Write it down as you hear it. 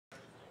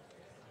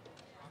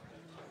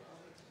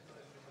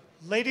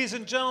Ladies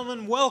and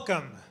gentlemen,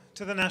 welcome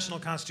to the National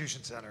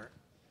Constitution Center.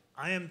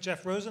 I am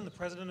Jeff Rosen, the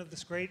president of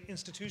this great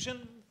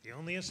institution, the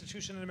only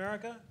institution in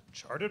America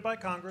chartered by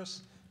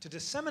Congress to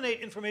disseminate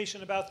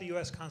information about the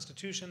US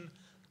Constitution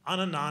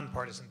on a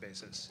nonpartisan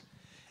basis.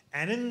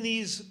 And in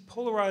these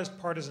polarized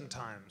partisan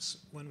times,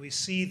 when we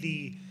see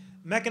the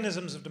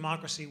mechanisms of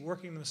democracy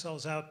working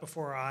themselves out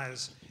before our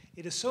eyes,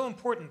 it is so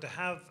important to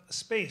have a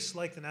space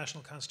like the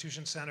National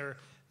Constitution Center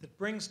that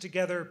brings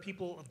together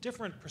people of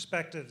different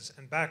perspectives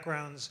and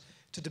backgrounds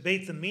to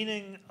debate the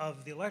meaning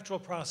of the electoral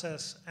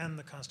process and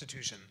the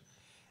Constitution.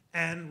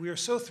 And we are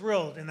so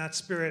thrilled in that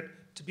spirit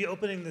to be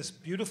opening this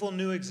beautiful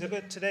new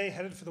exhibit today,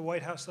 headed for the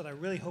White House, that I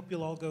really hope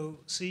you'll all go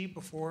see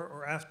before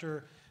or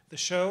after the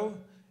show.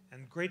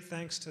 And great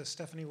thanks to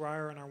Stephanie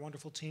Ryer and our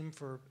wonderful team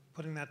for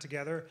putting that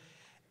together.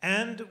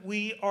 And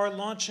we are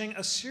launching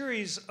a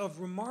series of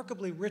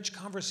remarkably rich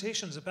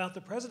conversations about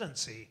the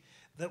presidency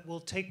that will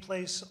take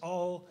place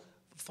all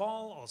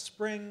fall, all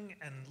spring,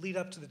 and lead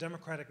up to the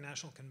Democratic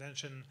National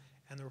Convention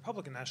and the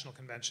Republican National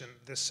Convention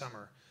this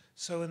summer.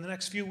 So in the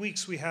next few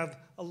weeks, we have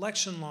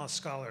election law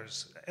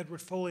scholars,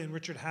 Edward Foley and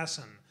Richard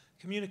Hassan,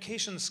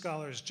 communications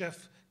scholars,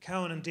 Jeff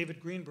Cowan and David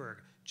Greenberg,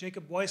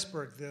 Jacob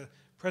Weisberg, the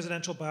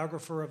presidential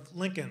biographer of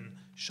Lincoln,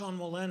 Sean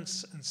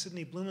Wilentz and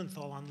Sidney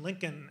Blumenthal on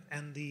Lincoln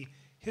and the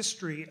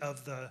history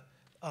of the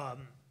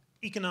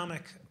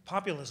economic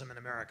populism in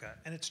America.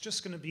 And it's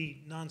just going to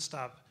be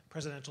nonstop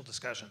presidential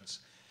discussions.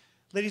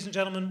 Ladies and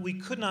gentlemen, we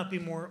could not be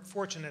more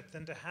fortunate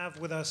than to have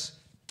with us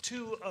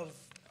two of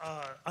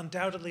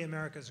undoubtedly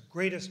America's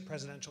greatest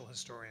presidential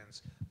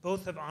historians.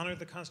 Both have honored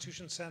the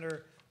Constitution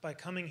Center by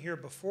coming here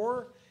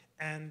before,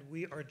 and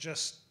we are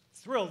just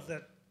thrilled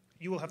that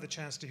you will have the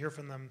chance to hear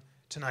from them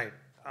tonight.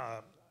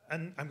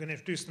 And I'm going to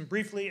introduce them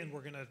briefly, and we're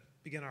going to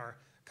begin our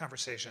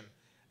conversation.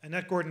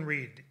 Annette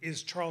Gordon-Reed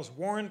is Charles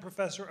Warren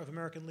Professor of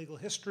American Legal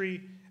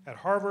History at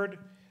Harvard.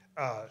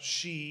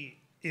 She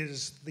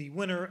is the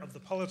winner of the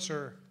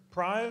Pulitzer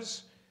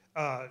Prize.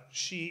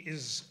 She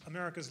is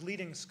America's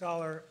leading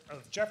scholar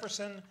of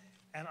Jefferson,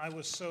 and I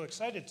was so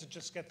excited to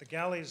just get the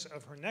galleys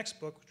of her next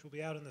book, which will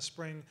be out in the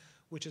spring,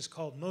 which is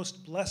called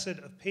Most Blessed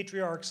of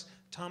Patriarchs,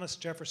 Thomas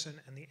Jefferson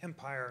and the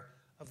Empire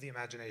of the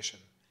Imagination.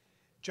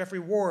 Geoffrey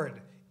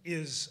Ward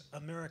is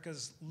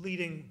America's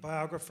leading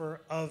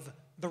biographer of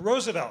the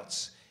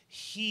Roosevelts.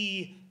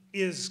 He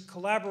is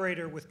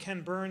collaborator with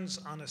Ken Burns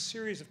on a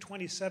series of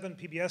 27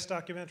 PBS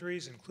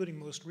documentaries, including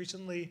most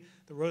recently,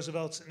 The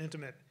Roosevelts, An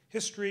Intimate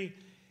History.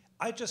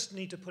 I just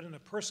need to put in a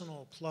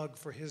personal plug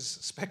for his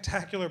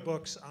spectacular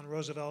books on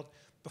Roosevelt,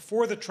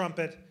 Before the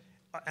Trumpet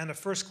and A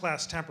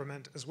First-Class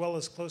Temperament, as well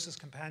as Closest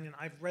Companion.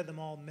 I've read them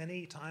all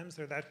many times.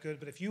 They're that good.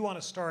 But if you want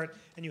to start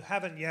and you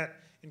haven't yet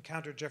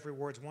encountered Geoffrey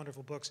Ward's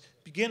wonderful books,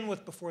 begin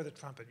with Before the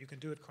Trumpet. You can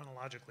do it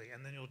chronologically,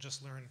 and then you'll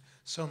just learn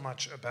so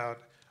much about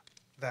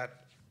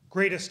that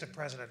greatest of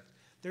president.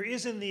 There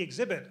is in the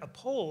exhibit a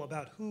poll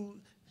about who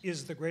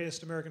is the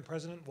greatest American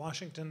president,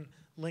 Washington,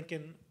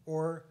 Lincoln,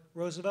 or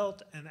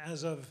Roosevelt, and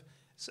as of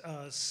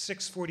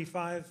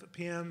 6:45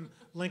 p.m.,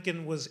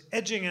 Lincoln was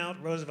edging out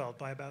Roosevelt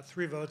by about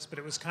 3 votes, but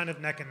it was kind of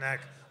neck and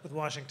neck with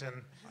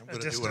Washington. I'm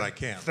going to do what I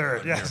can.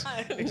 Third, yes,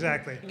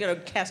 exactly. You're going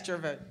to cast your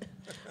vote.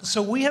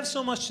 So we have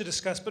so much to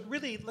discuss, but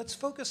really, let's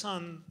focus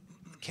on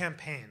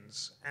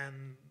campaigns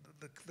and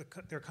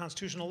their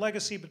constitutional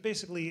legacy, but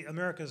basically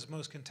America's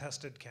most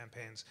contested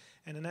campaigns.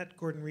 And Annette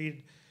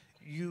Gordon-Reed,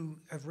 you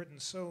have written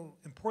so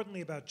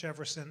importantly about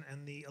Jefferson,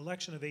 and the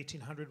election of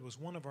 1800 was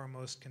one of our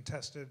most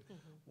contested.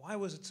 Why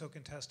was it so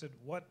contested?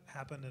 What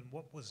happened, and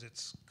what was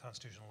its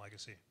constitutional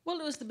legacy? Well,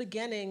 it was the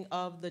beginning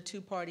of the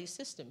two-party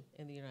system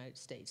in the United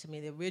States. I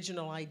mean, the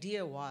original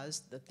idea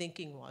was, the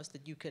thinking was,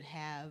 that you could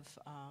have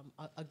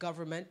a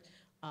government,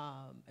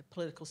 a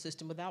political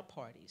system without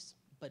parties.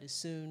 But as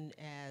soon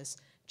as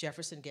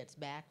Jefferson gets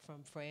back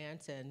from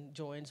France and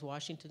joins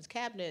Washington's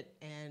cabinet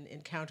and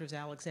encounters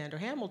Alexander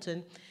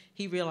Hamilton,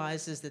 he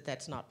realizes that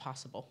that's not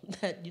possible,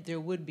 that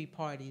there would be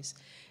parties.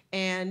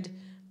 And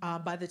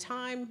by the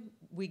time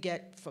we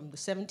get from the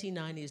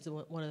 1790s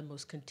to one of the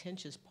most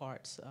contentious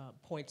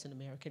points in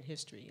American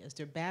history, as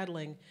they're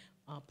battling,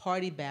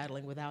 party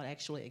battling without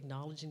actually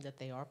acknowledging that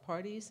they are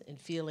parties and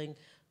feeling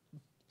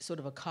sort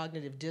of a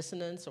cognitive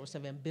dissonance or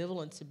some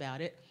ambivalence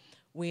about it,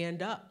 we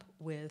end up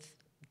with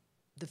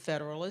the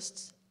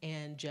Federalists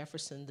and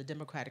Jefferson, the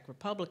Democratic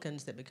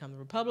Republicans that become the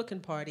Republican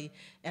Party,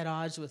 at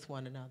odds with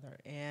one another.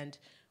 And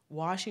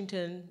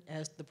Washington,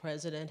 as the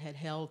president, had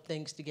held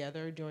things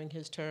together during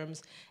his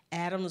terms.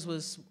 Adams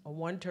was a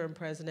one-term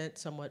president,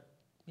 somewhat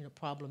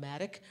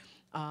problematic,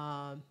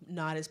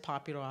 not as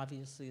popular,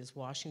 obviously, as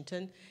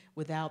Washington,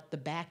 without the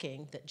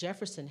backing that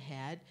Jefferson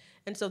had.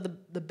 And so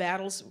the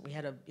battles, we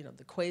had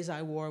the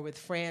quasi-war with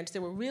France.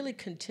 There were really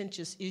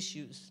contentious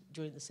issues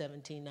during the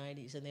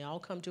 1790s, and they all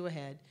come to a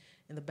head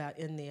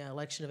in the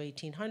election of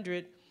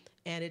 1800,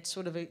 and it's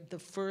sort of the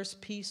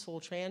first peaceful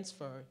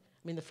transfer.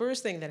 I mean, the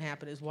first thing that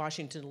happened is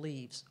Washington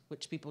leaves,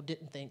 which people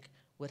didn't think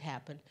would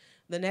happen.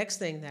 The next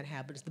thing that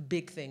happens, the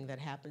big thing that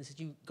happens, is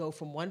you go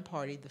from one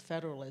party, the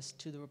Federalists,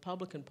 to the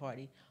Republican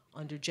Party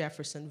under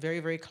Jefferson, very,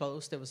 very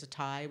close. There was a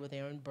tie with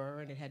Aaron Burr,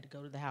 and it had to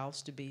go to the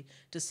House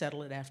to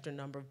settle it after a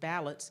number of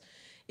ballots.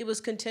 It was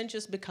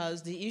contentious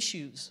because the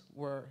issues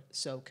were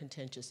so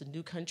contentious. The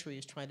new country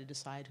is trying to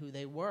decide who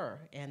they were,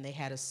 and they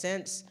had a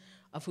sense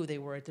of who they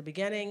were at the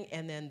beginning,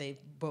 and then they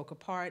broke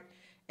apart.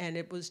 And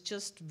it was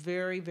just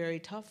very, very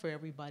tough for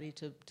everybody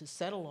to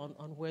settle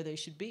on where they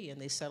should be.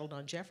 And they settled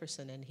on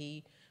Jefferson, and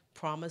he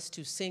promised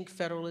to sink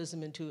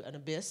federalism into an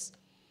abyss,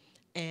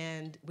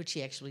 and which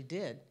he actually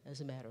did,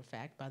 as a matter of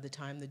fact. By the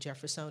time the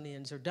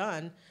Jeffersonians are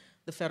done,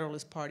 the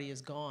Federalist Party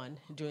is gone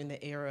during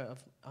the era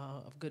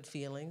of good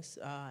feelings,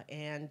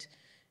 and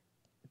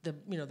the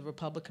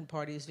Republican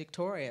Party is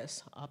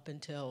victorious up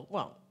until,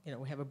 well,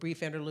 we have a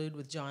brief interlude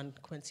with John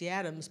Quincy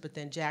Adams, but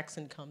then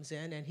Jackson comes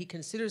in, and he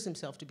considers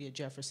himself to be a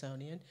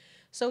Jeffersonian.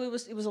 So it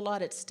was a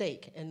lot at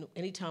stake, and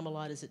anytime a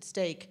lot is at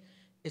stake,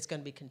 it's going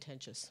to be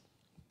contentious.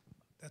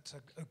 That's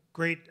a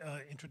great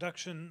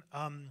introduction.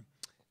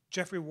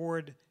 Geoffrey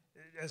Ward,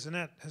 as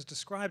Annette has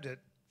described it,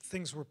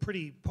 things were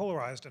pretty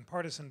polarized and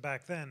partisan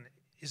back then.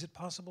 Is it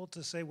possible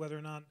to say whether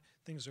or not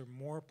things are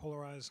more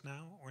polarized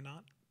now or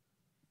not?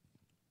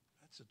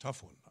 That's a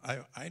tough one.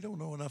 I don't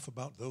know enough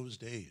about those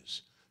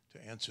days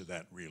to answer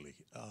that, really.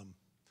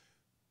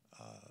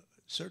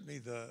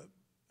 Certainly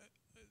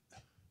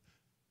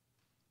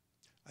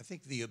I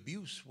think the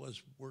abuse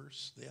was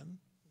worse then.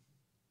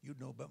 You'd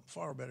know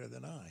far better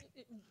than I.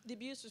 The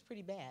abuse was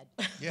pretty bad.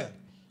 Yeah.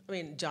 I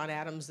mean, John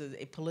Adams is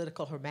a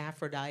political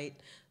hermaphrodite.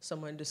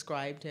 Someone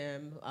described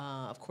him.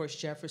 Of course,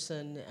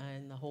 Jefferson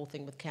and the whole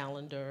thing with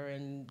Callender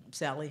and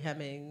Sally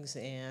Hemings.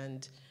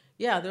 And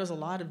yeah, there was a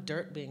lot of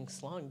dirt being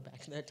slung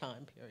back in that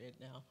time period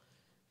now.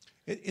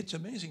 It's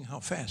amazing how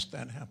fast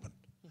that happened.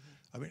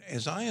 Mm-hmm. I mean,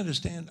 as I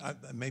understand,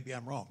 maybe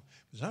I'm wrong,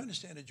 as I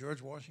understand it,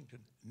 George Washington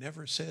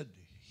never said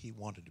he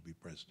wanted to be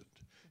president.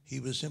 He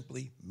was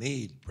simply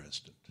made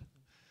president.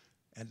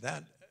 And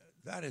that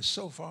is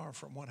so far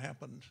from what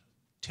happened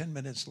 10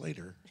 minutes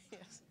later,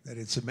 yes, that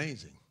it's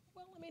amazing.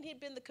 Well, I mean, he'd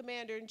been the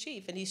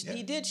commander-in-chief, and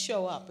he did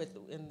show up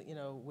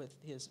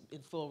in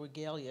full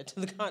regalia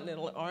to the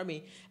Continental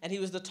Army, and he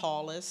was the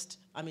tallest.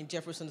 I mean,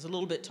 Jefferson's a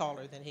little bit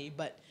taller than he,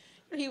 but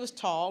he was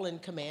tall and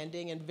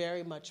commanding and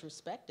very much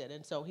respected,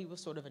 and so he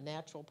was sort of a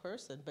natural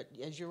person. But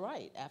as you're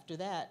right, after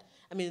that,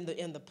 I mean,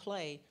 in the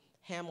play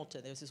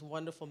Hamilton, there's this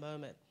wonderful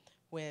moment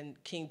when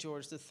King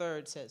George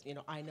III says,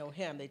 I know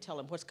him. They tell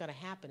him, what's going to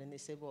happen? And they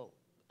say, well,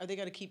 are they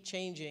going to keep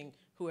changing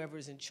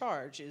whoever's in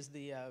charge is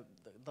the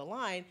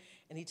line?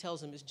 And he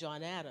tells them it's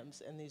John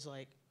Adams. And he's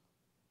like,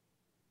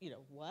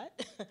 what?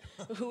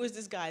 Who is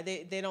this guy?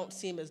 They don't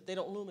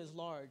loom as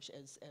large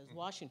as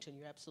Washington.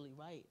 You're absolutely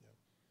right. Yeah.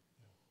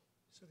 Yeah.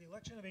 So the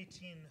election of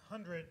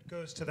 1800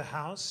 goes to the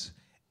House,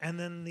 and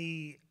then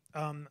the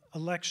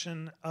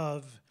election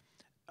of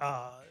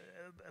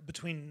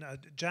between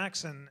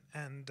Jackson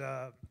and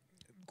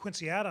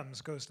Quincy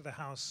Adams goes to the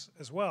House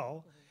as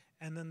well.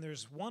 Mm-hmm. And then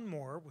there's one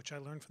more, which I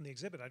learned from the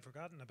exhibit I'd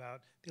forgotten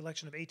about, the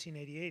election of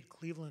 1888,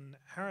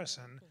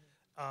 Cleveland-Harrison.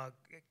 Mm-hmm.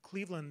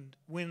 Cleveland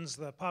wins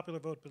the popular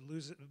vote but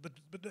loses,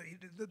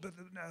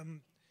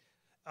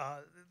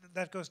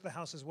 that goes to the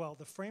House as well.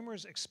 The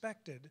framers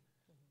expected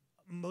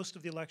most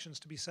of the elections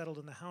to be settled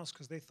in the House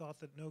because they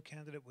thought that no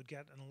candidate would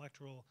get an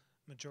electoral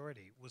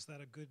majority. Was that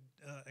a good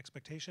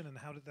expectation, and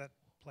how did that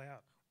play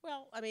out?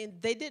 Well, I mean,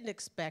 they didn't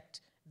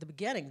expect at the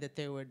beginning that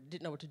they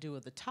didn't know what to do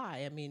with the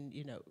tie. I mean,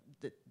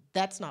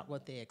 that's not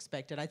what they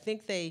expected. I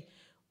think they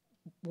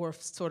were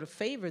sort of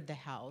favored the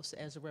House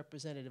as a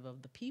representative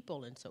of the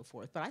people and so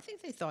forth. But I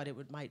think they thought it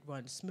might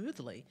run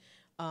smoothly.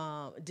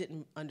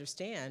 Didn't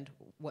understand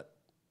what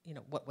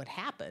would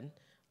happen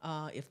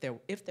if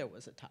there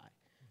was a tie.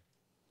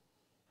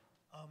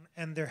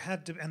 And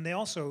they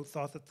also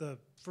thought that the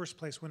first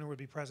place winner would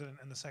be president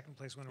and the second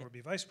place winner would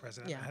be vice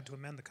president. Yeah. And had to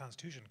amend the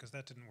Constitution because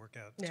that didn't work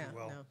out too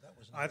well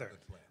either.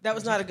 That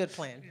was not a good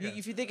plan. Yeah.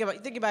 If you think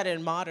about it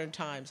in modern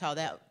times, how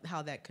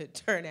that could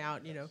turn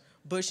out.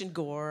 Bush and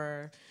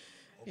Gore,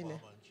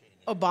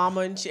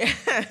 Obama and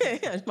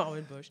Obama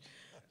and Bush.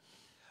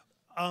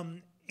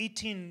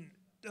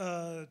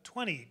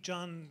 1820,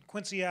 John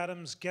Quincy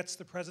Adams gets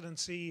the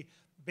presidency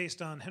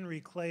based on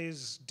Henry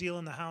Clay's deal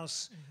in the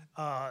House.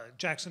 Mm-hmm.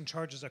 Jackson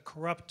charges a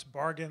corrupt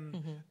bargain.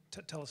 Mm-hmm.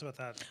 Tell us about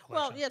that election.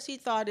 Well, yes, he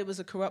thought it was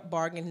a corrupt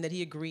bargain and that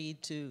he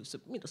agreed to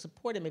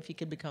support him if he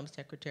could become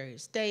Secretary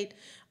of State.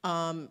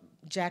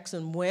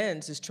 Jackson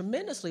wins, is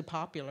tremendously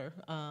popular.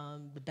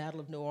 The Battle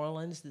of New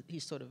Orleans, he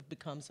sort of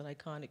becomes an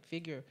iconic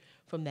figure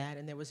from that,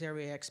 and there was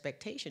every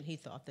expectation he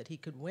thought that he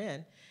could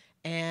win.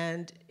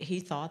 And he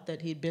thought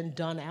that he'd been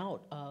done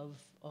out of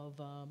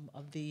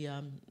the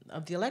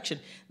election.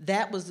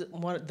 That was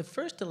the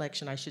first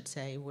election, I should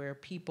say, where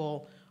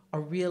people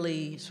are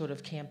really sort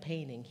of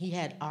campaigning. He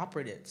had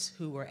operatives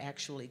who were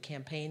actually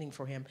campaigning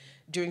for him.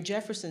 During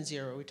Jefferson's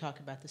era, we talk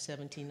about the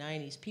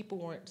 1790s, people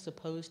weren't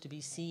supposed to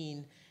be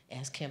seen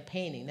as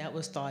campaigning. That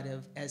was thought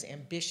of as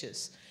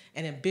ambitious.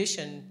 And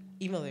ambition,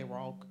 even though they were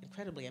all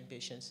incredibly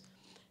ambitious,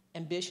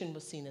 ambition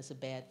was seen as a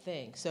bad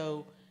thing.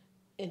 So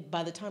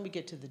by the time we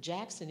get to the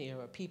Jackson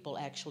era, people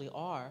actually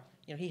are,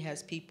 he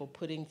has people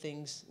putting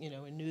things,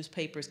 in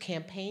newspapers,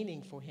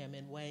 campaigning for him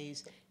in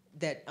ways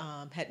that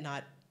had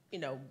not,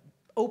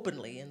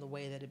 openly in the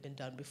way that had been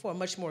done before,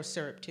 much more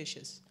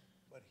surreptitious.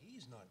 But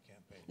he's not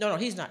campaigning. No,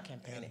 he's not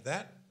campaigning. And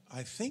that,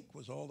 I think,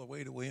 was all the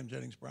way to William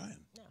Jennings Bryan.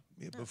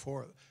 Yeah.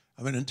 Before,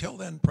 until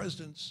then,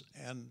 presidents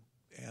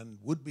and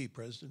would-be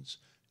presidents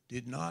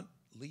did not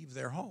leave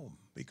their home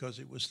because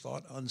it was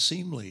thought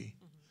unseemly,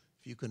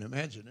 if you can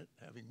imagine it,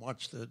 having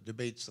watched the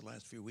debates the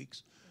last few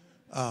weeks.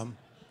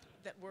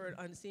 That word,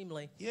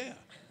 unseemly. Yeah.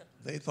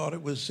 They thought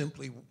it was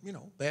simply,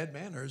 bad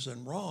manners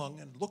and wrong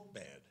and looked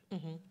bad.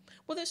 Mm-hmm.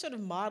 Well, they're sort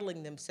of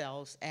modeling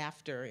themselves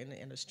after,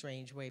 in a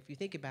strange way. If you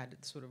think about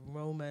it, sort of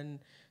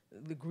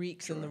the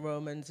Greeks and the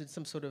Romans, and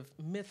some sort of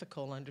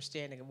mythical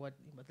understanding of what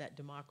that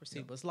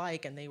democracy was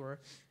like, and they were,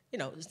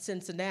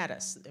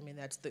 Cincinnatus. I mean,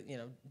 that's the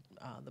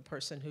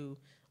person who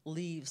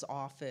leaves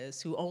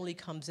office, who only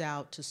comes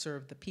out to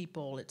serve the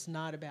people. It's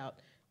not about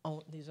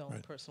his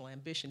own personal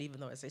ambition, even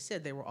though, as I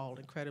said, they were all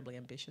incredibly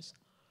ambitious.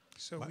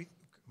 So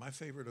my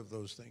favorite of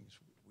those things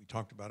we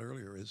talked about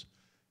earlier is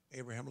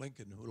Abraham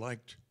Lincoln, who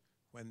liked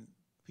when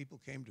people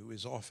came to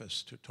his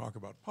office to talk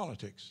about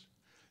politics,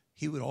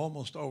 he would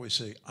almost always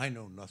say, "I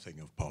know nothing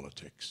of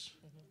politics."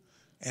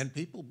 And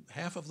people,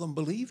 half of them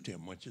believed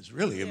him, which is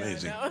really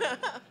amazing.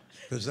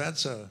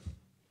 Because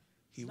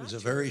he was a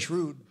very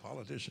shrewd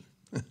politician.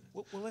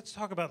 well, let's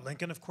talk about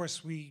Lincoln. Of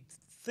course, we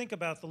think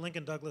about the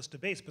Lincoln-Douglas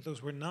debates, but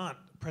those were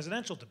not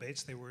presidential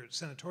debates. They were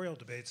senatorial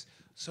debates.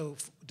 So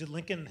did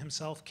Lincoln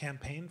himself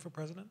campaign for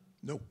president?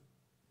 No,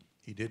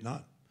 he did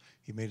not.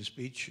 He made a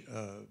speech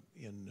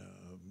in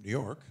New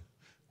York,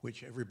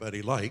 which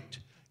everybody liked,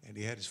 and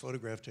he had his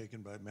photograph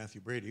taken by Matthew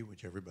Brady,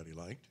 which everybody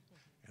liked,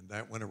 and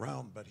that went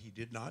around, but he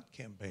did not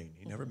campaign.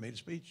 He never made a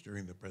speech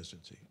during the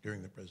presidency,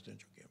 during the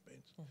presidential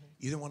campaigns,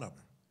 either one of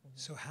them.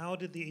 So how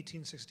did the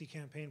 1860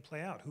 campaign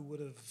play out? Who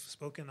would have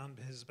spoken on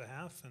his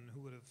behalf, and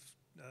who would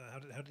have, how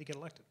did he get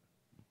elected?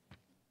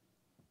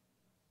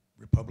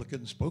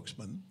 Republican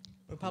spokesman.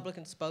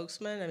 Republican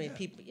spokesman. I mean,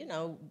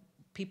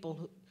 people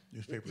who,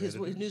 his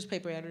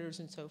newspaper editors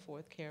and so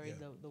forth carried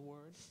the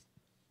word.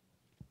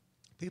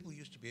 People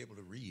used to be able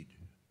to read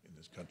in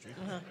this country.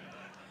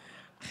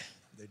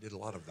 They did a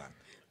lot of that.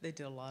 They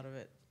did a lot of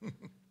it.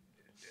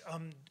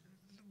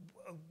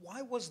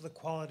 Why was the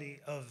quality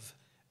of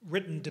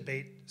written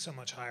debate so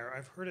much higher?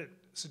 I've heard it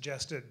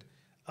suggested,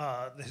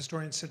 the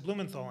historian Sid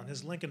Blumenthal in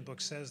his Lincoln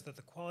book says that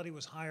the quality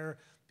was higher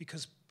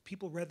because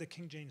people read the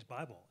King James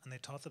Bible and they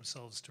taught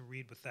themselves to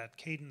read with that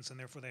cadence, and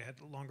therefore they had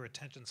longer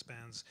attention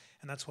spans,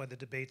 and that's why the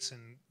debates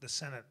in the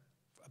Senate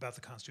about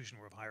the Constitution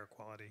were of higher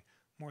quality.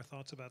 More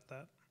thoughts about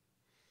that?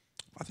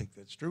 I think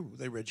that's true.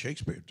 They read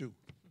Shakespeare too.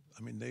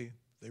 I mean, they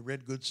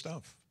read good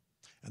stuff,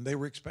 and they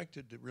were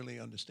expected to really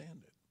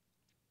understand it.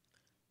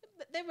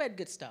 They read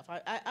good stuff.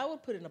 I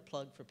would put in a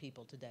plug for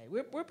people today.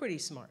 We're pretty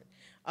smart.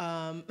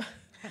 I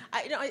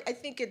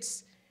think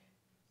it's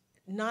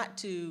not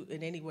to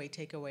in any way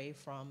take away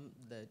from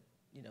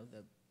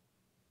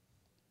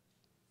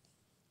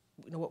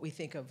what we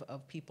think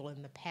of people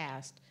in the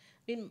past.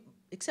 I mean,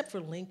 except for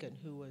Lincoln,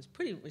 who was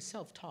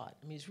self-taught.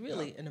 I mean, he's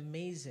really an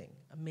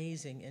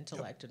amazing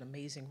intellect, an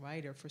amazing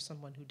writer for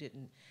someone who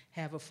didn't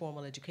have a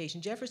formal education.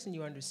 Jefferson,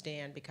 you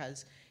understand,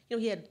 because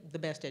he had the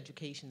best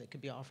education that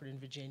could be offered in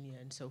Virginia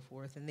and so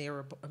forth, and they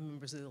were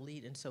members of the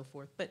elite and so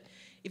forth. But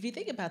if you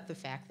think about the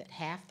fact that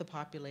half the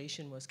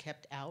population was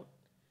kept out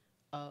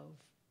of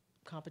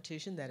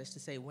competition, that is to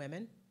say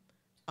women,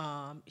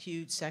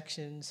 huge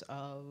sections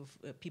of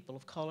people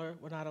of color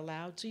were not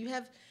allowed. So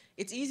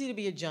it's easy to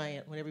be a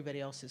giant when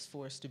everybody else is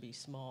forced to be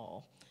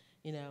small,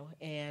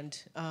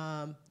 and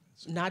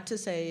not to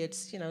say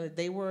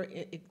they were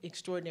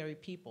extraordinary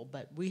people,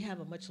 but we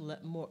have a much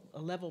more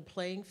level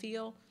playing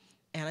field,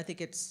 and I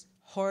think it's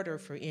harder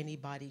for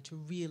anybody to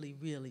really,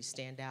 really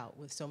stand out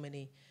with so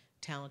many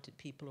talented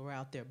people who are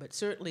out there. But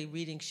certainly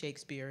reading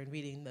Shakespeare and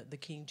reading the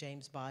King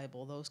James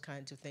Bible, those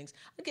kinds of things.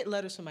 I get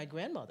letters from my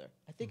grandmother.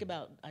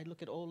 I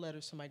look at old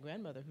letters from my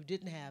grandmother who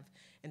didn't have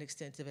an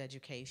extensive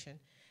education,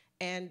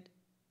 and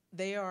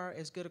they are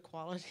as good a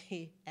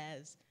quality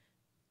as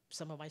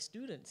some of my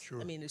students.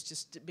 Sure. I mean, it's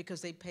just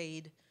because they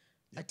paid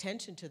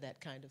attention to that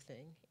kind of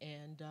thing,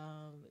 and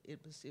it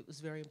was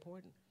very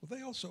important. Well,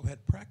 they also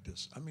had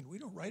practice. I mean, we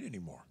don't write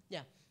anymore.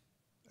 Yeah.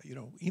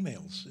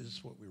 Emails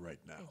is what we write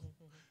now.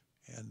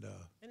 And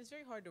it's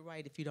very hard to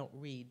write if you don't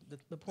read.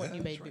 The point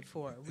you made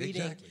before.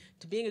 Reading,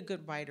 to being a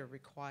good writer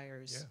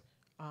requires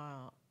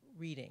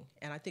reading.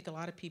 And I think a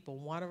lot of people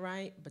want to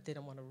write, but they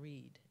don't want to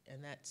read,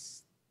 and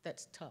that's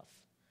tough.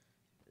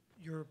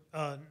 You're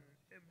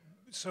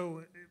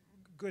so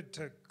good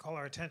to call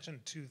our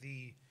attention to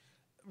the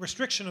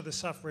restriction of the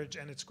suffrage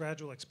and its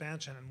gradual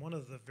expansion. And one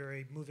of the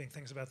very moving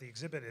things about the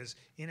exhibit is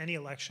in any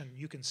election,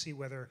 you can see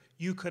whether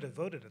you could have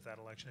voted at that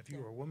election if you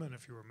were a woman,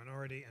 if you were a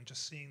minority, and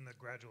just seeing the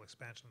gradual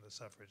expansion of the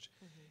suffrage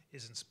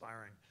is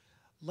inspiring.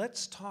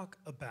 Let's talk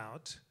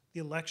about the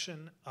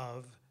election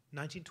of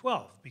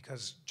 1912,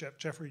 because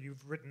Geoffrey,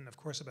 you've written, of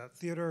course, about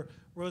Theodore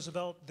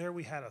Roosevelt. There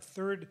we had a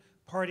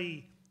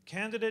third-party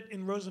candidate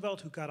in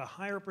Roosevelt who got a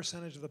higher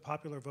percentage of the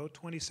popular vote,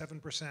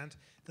 27%,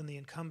 than the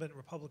incumbent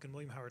Republican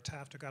William Howard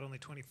Taft, who got only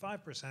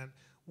 25%.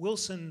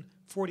 Wilson,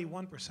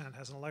 41%,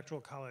 has an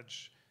electoral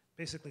college,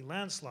 basically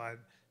landslide,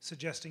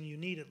 suggesting you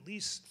need at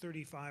least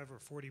 35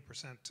 or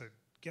 40% to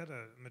get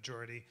a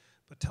majority.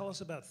 But tell us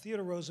about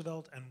Theodore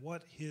Roosevelt and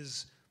what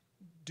his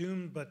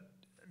doomed but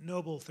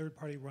noble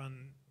third-party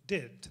run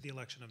did to the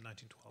election of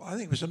 1912. Well, I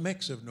think it was a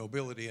mix of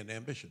nobility and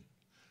ambition,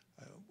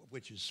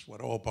 which is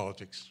what all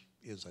politics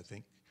is, I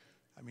think.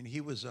 I mean,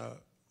 he was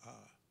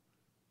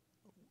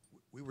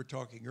we were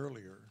talking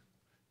earlier.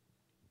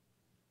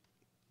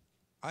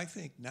 I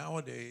think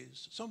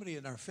nowadays, somebody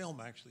in our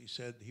film actually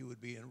said he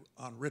would be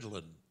on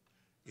Ritalin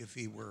if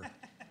he were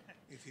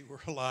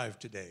alive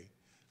today.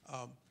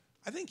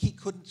 I think he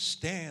couldn't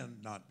stand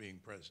not being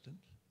president,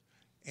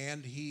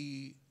 and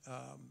he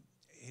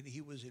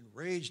was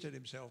enraged at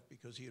himself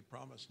because he had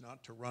promised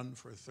not to run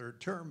for a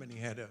third term, and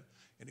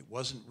it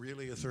wasn't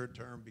really a third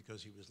term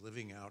because he was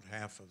living out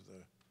half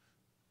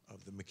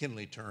of the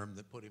McKinley term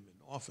that put him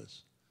in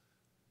office.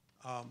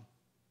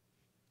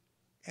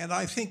 And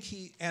I think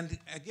and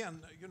again,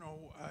 you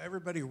know,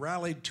 everybody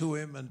rallied to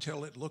him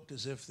until it looked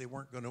as if they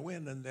weren't going to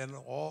win, and then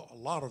a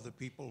lot of the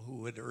people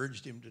who had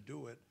urged him to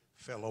do it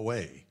fell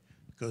away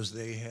because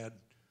they had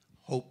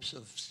hopes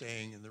of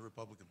staying in the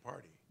Republican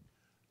Party.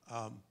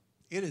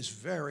 It is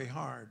very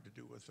hard to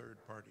do a third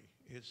party.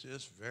 It's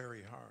just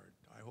very hard.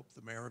 I hope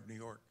the mayor of New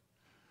York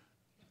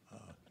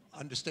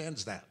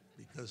understands that,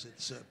 because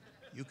it's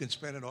you can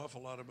spend an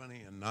awful lot of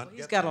money and not get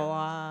He's got there. a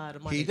lot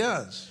of money. He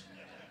does.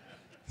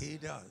 He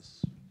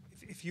does.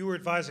 If you were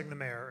advising the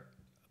mayor,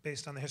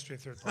 based on the history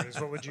of third parties,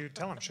 what would you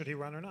tell him? Should he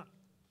run or not?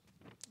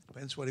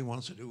 Depends what he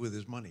wants to do with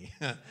his money.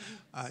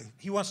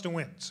 He wants to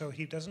win, so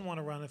he doesn't want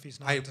to run if he's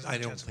not. I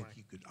don't think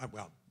he could.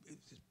 Well,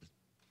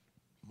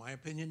 my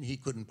opinion, he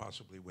couldn't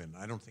possibly win.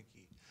 I don't think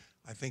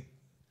I think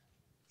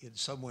in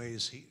some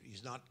ways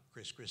he's not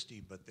Chris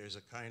Christie, but there's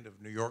a kind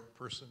of New York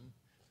person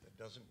that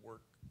doesn't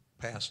work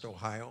past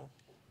Ohio.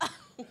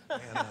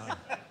 And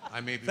I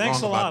may be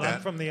Thanks wrong a about lot. that.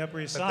 I'm from the Upper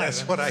East but Side.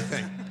 that's what I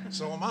think.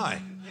 So am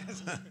I.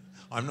 Yes.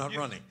 I'm not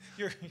running.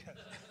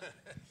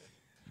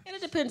 And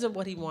it depends on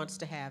what he wants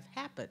to have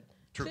happen,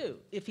 True. too.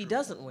 If he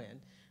doesn't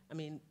win, I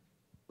mean,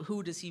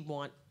 who does he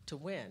want to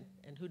win?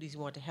 And who does he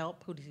want to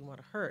help? Who does he want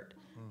to hurt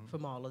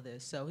from all of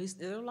this? So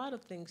there are a lot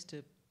of things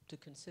to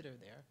consider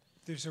there.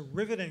 There's a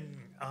riveting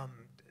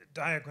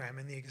diagram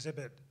in the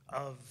exhibit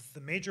of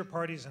the major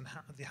parties and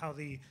how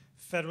the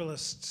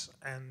Federalists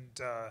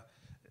and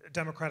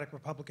Democratic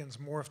Republicans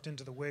morphed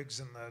into the Whigs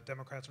and the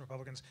Democrats and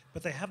Republicans,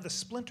 but they have the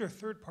splinter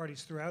third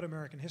parties throughout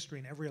American history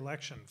in every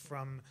election,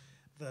 from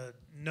the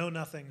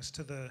Know-Nothings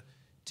to the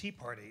Tea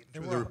Party.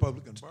 To the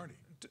Republican Party.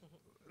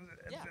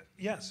 Yeah.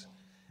 Yes.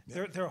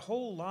 Yeah. There are a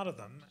whole lot of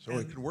them. So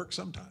it can work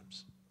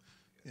sometimes.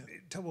 Yeah.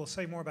 We'll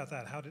say more about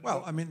that. How did?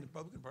 Well, I mean, the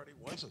Republican Party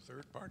was a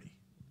third party,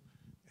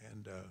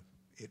 and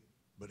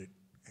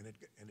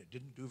it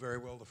didn't do very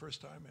well the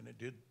first time, and it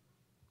did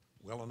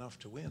well enough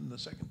to win the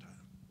second time.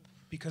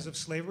 Because of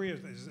slavery,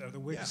 are the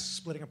Whigs Yeah.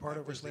 splitting apart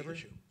That over was the slavery?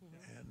 issue.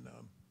 And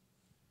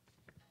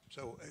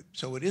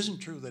so it isn't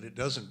true that it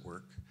doesn't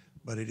work,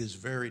 but it is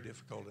very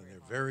difficult, and there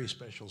are very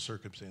special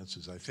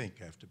circumstances, I think,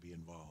 have to be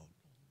involved.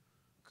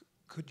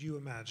 Could you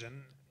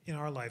imagine, in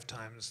our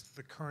lifetimes,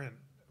 the current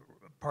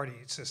party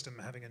system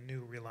having a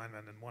new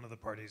realignment and one of the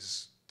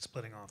parties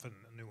splitting off and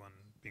a new one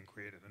being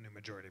created, a new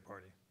majority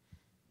party?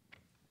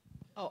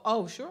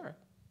 Oh, sure.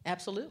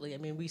 Absolutely. I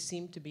mean, we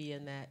seem to be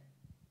in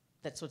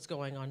that's what's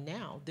going on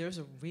now. There's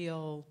a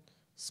real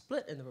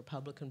split in the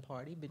Republican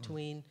Party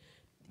between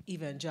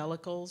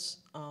evangelicals,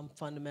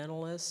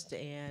 fundamentalists,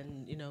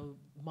 and, you know,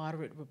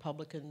 moderate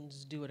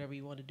Republicans, do whatever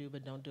you want to do,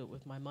 but don't do it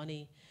with my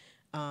money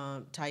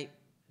type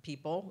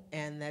people.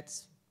 And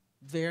that's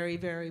very,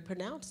 very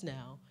pronounced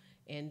now.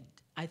 And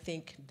I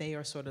think they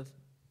are sort of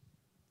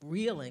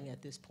reeling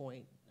at this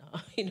point,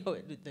 you know,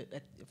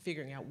 at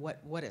figuring out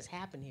what has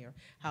happened here.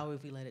 How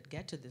have we let it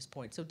get to this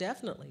point? So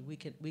definitely, we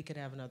could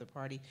have another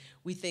party.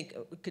 We think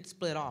it could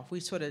split off. We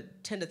sort of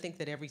tend to think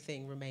that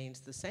everything remains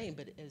the same,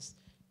 but as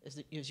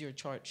your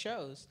chart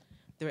shows,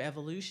 there are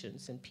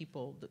evolutions, and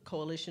the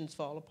coalitions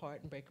fall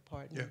apart and break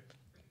apart. And Yeah.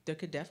 there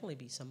could definitely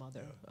be some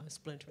other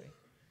splintering.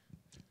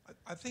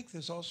 I think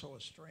there's also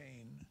a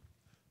strain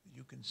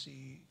you can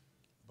see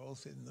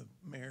both in the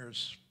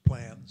mayor's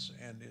plans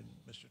and in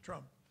Mr.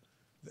 Trump.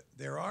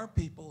 There are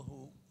people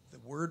who the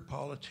word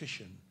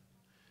politician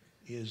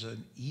is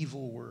an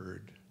evil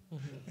word,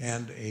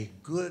 and a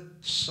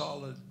good,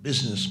 solid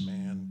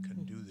businessman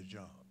can do the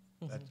job.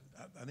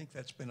 I think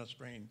that's been a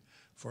strain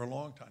for a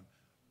long time.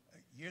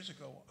 Years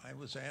ago, I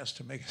was asked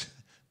to make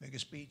a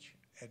speech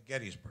at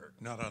Gettysburg,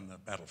 not on the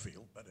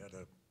battlefield, but at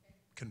a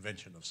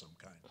convention of some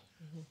kind.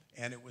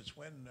 And it was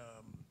when,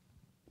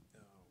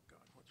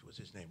 what was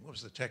his name? What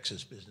was the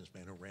Texas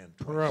businessman who ran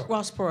twice?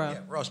 Ross Perot.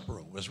 Yeah, Ross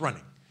Perot was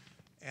running.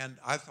 And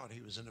I thought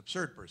he was an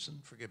absurd person,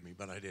 forgive me,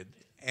 but I did.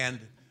 And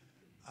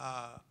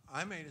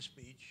I made a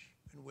speech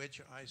in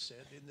which I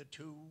said in the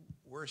two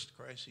worst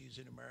crises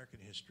in American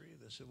history,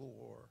 the Civil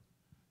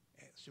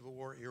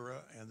War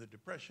era and the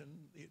Depression,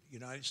 the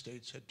United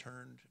States had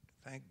turned,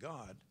 thank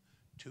God,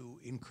 to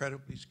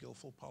incredibly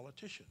skillful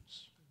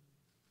politicians.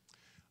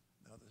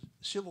 Now, the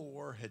Civil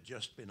War had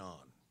just been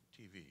on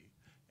TV,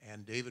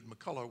 and David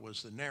McCullough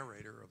was the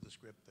narrator of the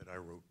script that I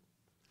wrote.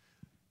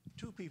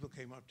 Two people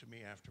came up to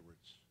me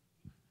afterwards.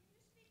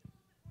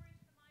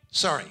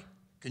 Sorry,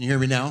 can you hear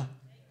me now?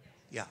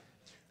 Yeah.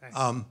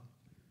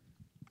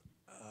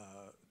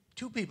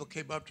 Two people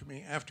came up to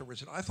me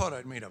afterwards, and I thought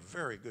I'd made a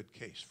very good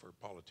case for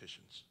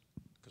politicians,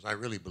 because I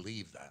really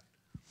believe that.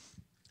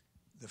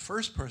 The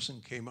first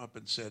person came up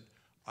and said,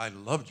 I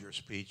loved your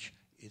speech.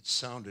 It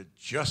sounded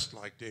just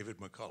like David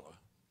McCullough.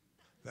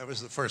 That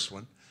was the first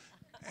one.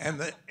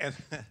 And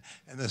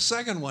the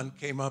second one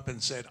came up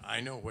and said, I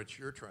know what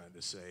you're trying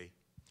to say,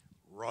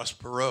 Ross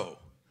Perot.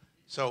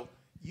 So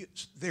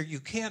you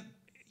can't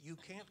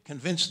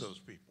convince those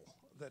people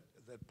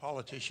that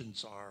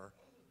politicians are,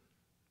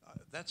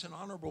 that's an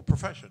honorable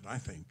profession, I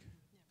think.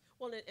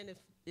 Well, and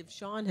if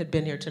Sean had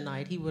been here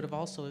tonight, he would have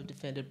also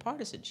defended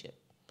partisanship,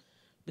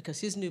 because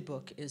his new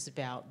book is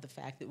about the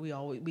fact that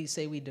we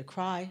say we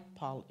decry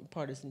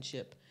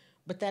partisanship,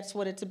 but that's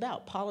what it's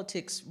about.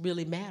 Politics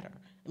really matter.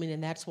 I mean,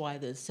 and that's why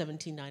the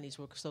 1790s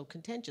were so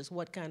contentious.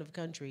 What kind of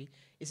country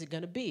is it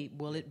going to be?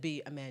 Will it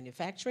be a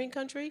manufacturing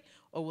country,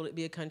 or will it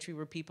be a country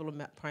where people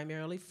are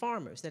primarily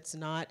farmers? That's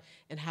not,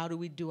 and how do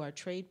we do our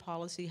trade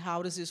policy?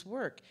 How does this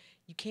work?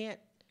 You can't,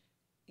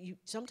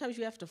 sometimes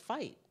you have to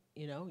fight,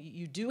 you know?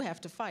 You do have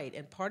to fight,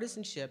 and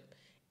partisanship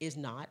is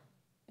not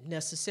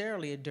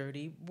necessarily a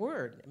dirty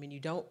word. I mean,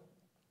 you don't,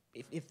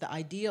 if the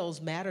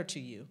ideals matter to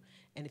you,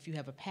 and if you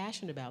have a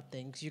passion about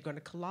things, you're going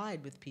to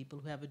collide with people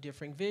who have a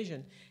differing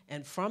vision.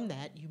 And from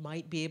that, you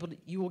might be able to,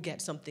 you will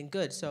get something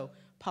good. So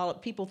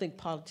people think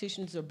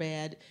politicians are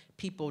bad,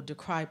 people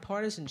decry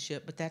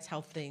partisanship, but that's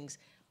how things,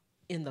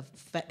 in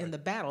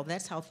the battle,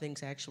 that's how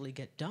things actually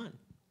get done.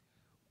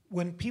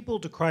 When people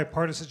decry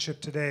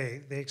partisanship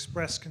today, they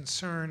express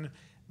concern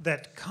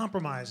that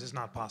compromise is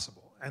not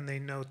possible. And they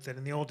note that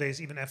in the old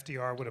days, even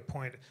FDR would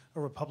appoint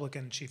a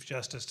Republican Chief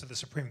Justice to the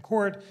Supreme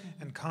Court,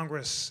 and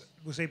Congress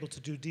was able to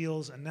do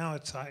deals, and now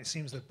it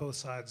seems that both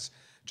sides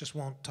just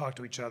won't talk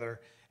to each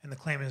other, and the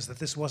claim is that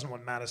this wasn't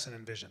what Madison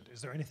envisioned.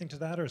 Is there anything to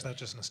that, or is that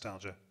just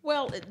nostalgia?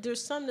 Well,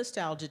 there's some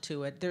nostalgia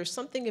to it. There's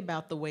something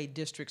about the way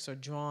districts are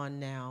drawn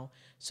now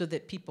so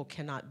that people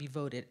cannot be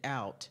voted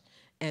out,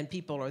 and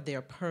people are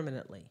there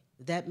permanently.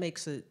 That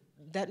makes a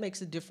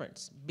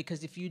difference,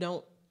 because if you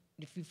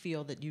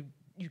feel that you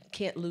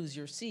can't lose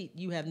your seat,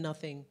 you have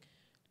nothing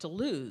to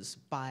lose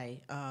by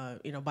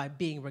by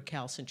being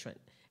recalcitrant,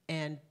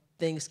 and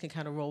things can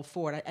kind of roll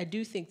forward. I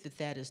do think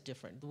that is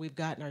different. We've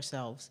gotten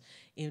ourselves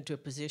into a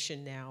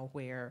position now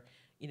where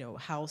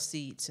House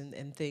seats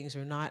and things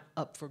are not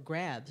up for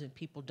grabs, and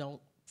people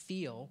don't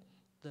feel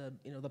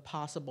the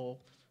possible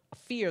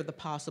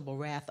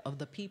wrath of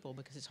the people,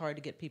 because it's hard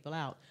to get people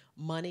out.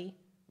 Money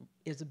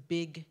is a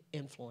big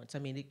influence. I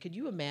mean, could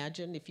you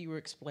imagine if you were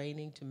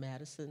explaining to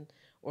Madison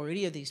or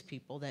any of these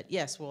people that,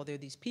 yes, well, there are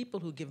these people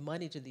who give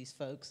money to these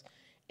folks,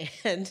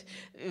 but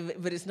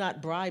it's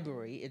not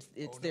bribery,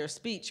 it's their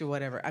speech or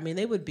whatever. I mean,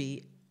 they would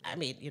be,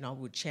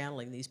 we're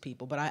channeling these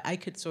people, but I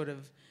could sort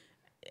of,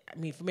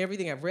 from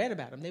everything I've read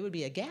about them, they would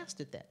be aghast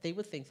at that. They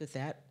would think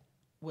that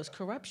was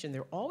corruption.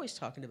 They're always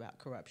talking about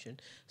corruption.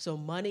 So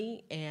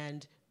money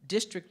and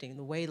districting,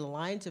 the way the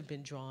lines have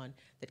been drawn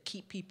that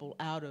keep people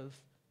out of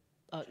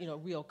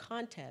real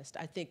contest,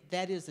 I think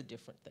that is a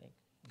different thing,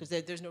 because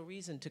there's no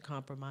reason to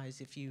compromise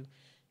if you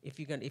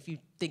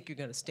think you're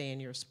going to stay in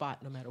your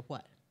spot no matter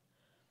what.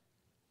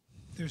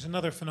 There's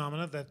another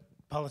phenomena that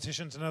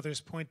politicians and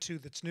others point to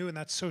that's new, and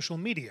that's social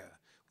media,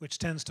 which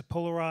tends to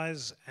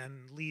polarize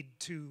and lead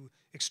to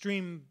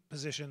extreme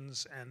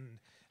positions and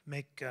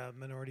make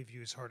minority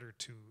views harder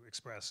to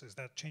express. Is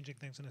that changing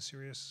things in a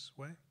serious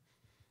way?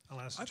 I'll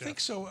ask Jeff. I think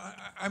so.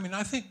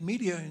 I think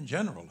media in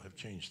general have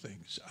changed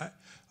things.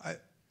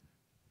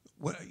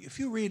 If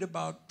you read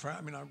about,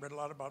 I read a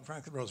lot about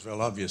Franklin Roosevelt,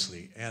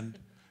 obviously, and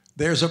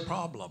there's a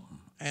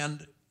problem,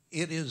 and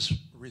it is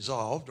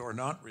resolved or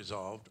not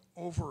resolved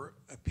over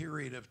a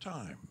period of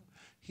time.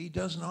 He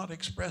does not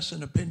express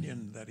an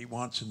opinion that he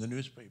wants in the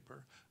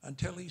newspaper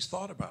until he's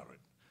thought about it.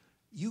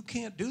 You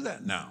can't do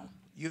that now.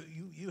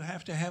 You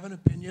have to have an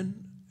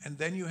opinion, and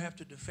then you have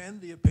to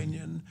defend the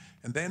opinion,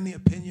 and then the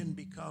opinion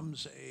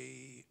becomes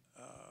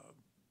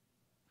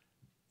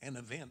an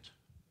event.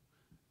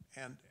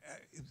 And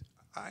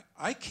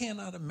I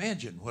cannot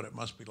imagine what it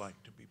must be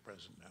like to be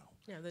president now.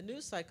 Yeah, the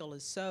news cycle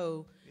is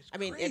so, It's at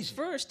crazy.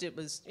 first it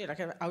was,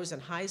 I was in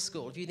high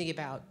school. If you think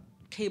about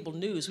cable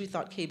news, we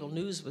thought cable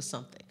news was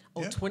something.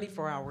 Oh, Yeah.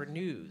 24-hour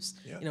news,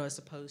 Yeah. as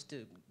opposed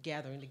to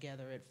gathering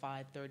together at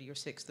 5:30 or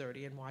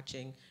 6:30 and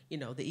watching,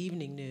 the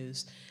evening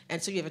news.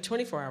 And so you have a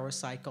 24-hour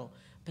cycle.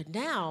 But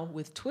now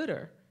with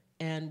Twitter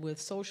and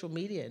with social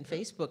media and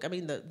Facebook,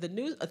 the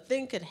news, a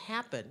thing could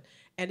happen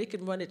and it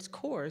can run its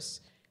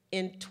course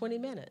in 20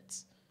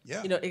 minutes.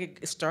 Yeah. You know,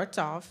 it starts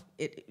off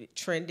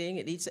trending,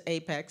 it eats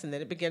apex, and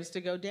then it begins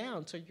to go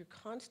down. So you're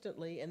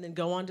constantly, and then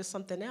go on to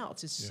something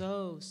else. It's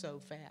so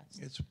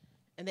fast.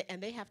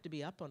 And they have to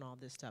be up on all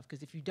this stuff,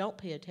 because if you don't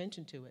pay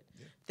attention to it,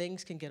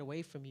 things can get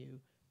away from you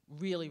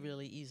really,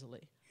 really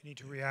easily. You need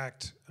to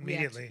react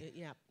immediately.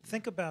 Yeah.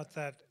 Think about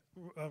that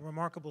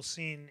remarkable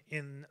scene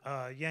in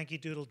Yankee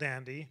Doodle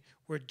Dandy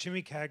where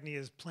Jimmy Cagney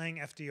is playing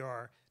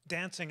FDR,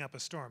 dancing up a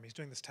storm. He's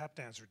doing this tap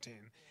dance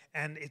routine.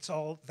 And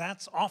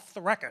that's off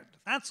the record.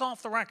 That's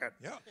off the record.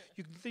 Yeah.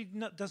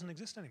 It doesn't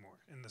exist anymore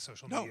in the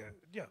social No. media.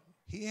 Yeah.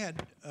 He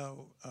had,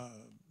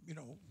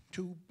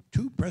 two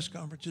press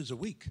conferences a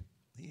week.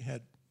 He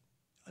had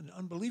an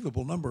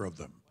unbelievable number of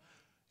them.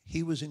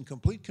 He was in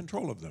complete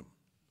control of them.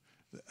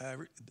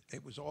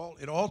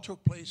 It all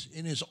took place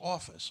in his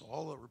office.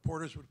 All the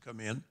reporters would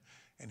come in,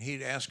 and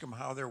he'd ask them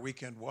how their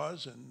weekend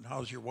was, and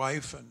how's your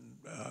wife, and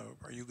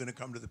are you going to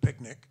come to the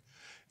picnic?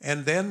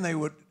 And then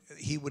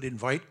he would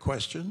invite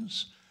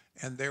questions,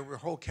 and there were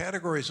whole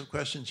categories of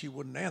questions he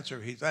wouldn't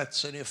answer.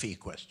 That's an iffy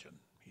question.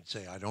 He'd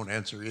say, I don't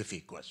answer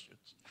iffy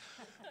questions.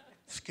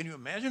 Can you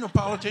imagine a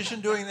politician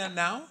doing that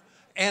now?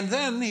 And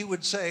then he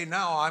would say,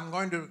 now I'm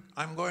going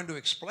to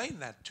explain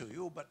that to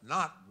you, but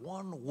not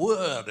one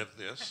word of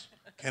this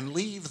can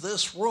leave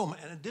this room.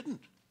 And it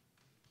didn't.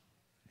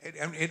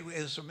 It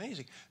is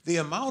amazing. The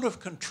amount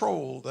of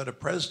control that a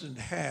president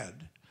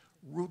had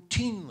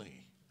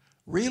routinely,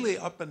 really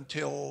up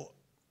until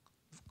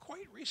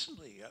quite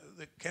recently,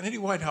 the Kennedy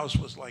White House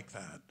was like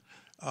that.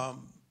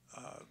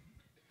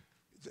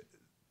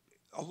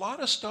 A lot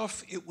of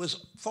stuff, it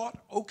was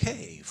thought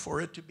okay for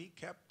it to be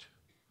kept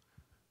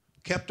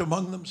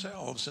among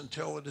themselves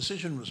until a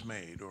decision was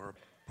made or a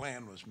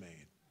plan was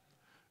made.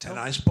 And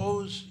I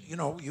suppose,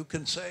 you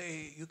can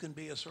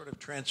be a sort of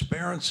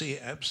transparency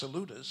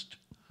absolutist.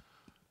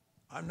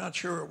 I'm not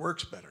sure it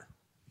works better.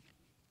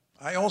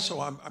 I'm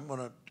going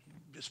to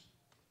just,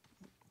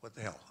 what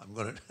the hell, I'm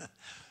going to,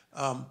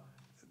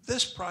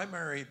 this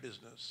primary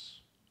business,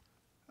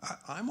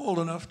 I'm old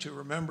enough to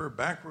remember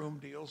backroom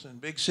deals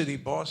and big city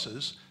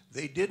bosses.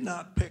 They did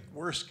not pick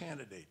worse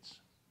candidates.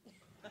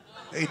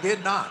 They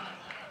did not.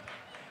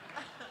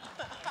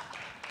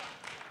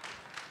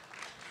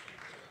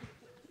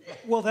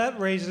 Well, that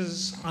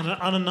raises, on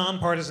a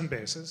nonpartisan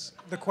basis,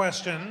 the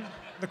question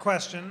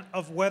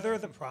of whether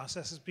the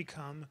process has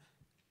become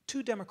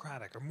too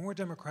democratic or more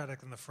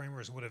democratic than the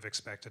framers would have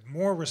expected,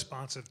 more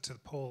responsive to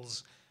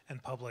polls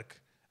and public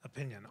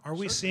opinion. Are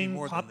we seeing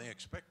more than they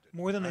expected?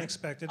 More than they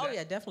expected. Oh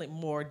yeah, definitely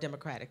more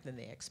democratic than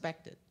they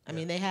expected. I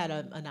mean, they had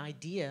an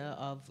idea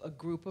of a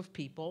group of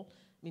people.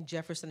 I mean,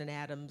 Jefferson and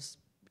Adams,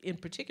 in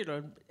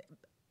particular,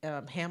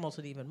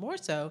 Hamilton even more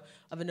so,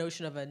 of a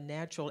notion of a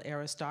natural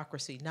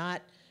aristocracy,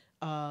 not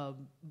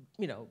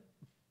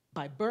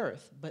by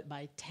birth, but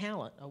by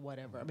talent or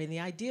whatever. I mean, the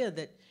idea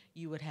that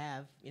you would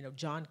have,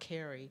 John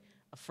Kerry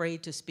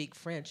afraid to speak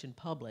French in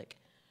public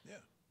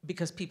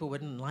because people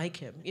wouldn't like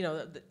him.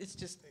 It's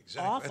just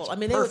awful. That's I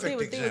mean, they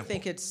would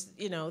think it's,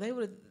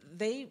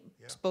 they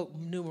spoke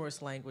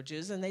numerous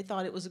languages and they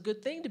thought it was a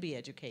good thing to be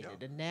educated.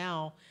 Yeah. And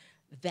now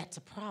that's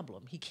a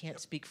problem. He can't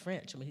speak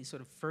French. I mean, he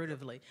sort of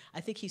furtively,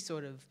 I think he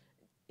sort of,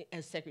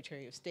 as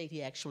Secretary of State,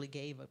 he actually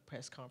gave a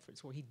press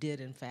conference where he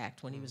did, in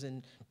fact, when he was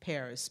in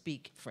Paris,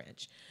 speak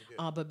French.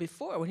 But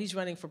before, when he's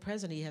running for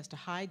president, he has to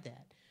hide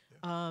that.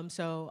 Yeah.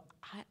 So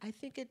I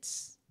think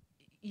it's,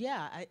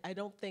 I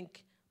don't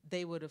think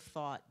they would have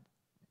thought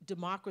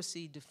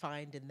democracy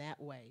defined in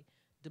that way,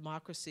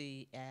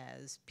 democracy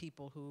as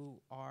people who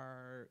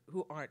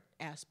aren't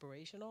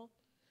aspirational,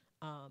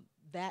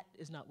 that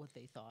is not what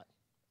they thought.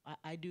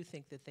 I do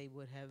think that they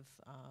would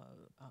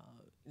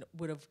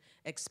have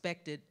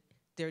expected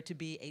there to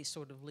be a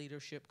sort of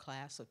leadership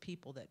class of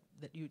people that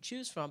you would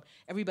choose from.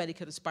 Everybody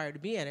could aspire to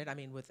be in it. I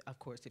mean, of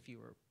course, if you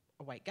were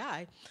a white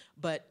guy,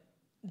 but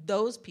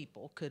those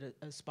people could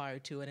aspire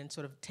to it, and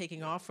sort of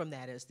taking off from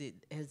that as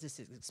this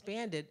is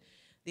expanded,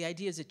 the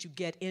idea is that you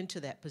get into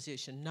that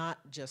position, not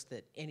just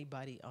that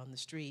anybody on the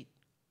street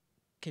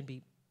can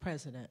be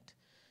president.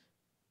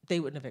 They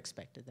wouldn't have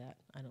expected that,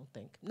 I don't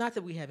think. Not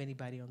that we have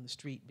anybody on the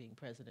street being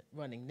president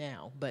running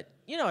now, but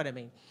you know what I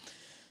mean.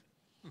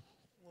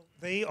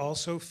 They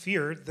also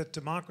feared that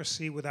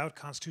democracy without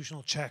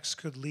constitutional checks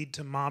could lead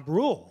to mob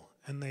rule,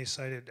 and they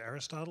cited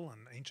Aristotle,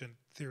 an ancient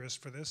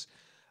theorist, for this.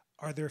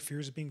 Are their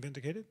fears being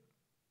vindicated?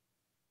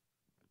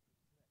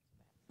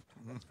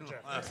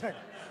 That's an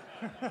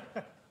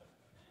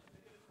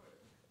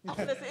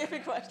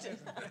iffy question.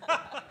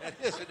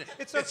 It's okay.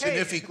 It's an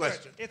iffy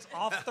question. It's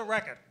off the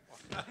record.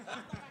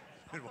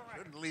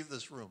 Shouldn't leave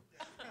this room.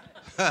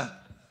 I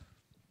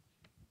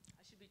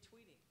should be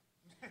tweeting.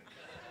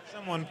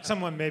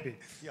 Someone maybe.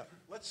 Yeah.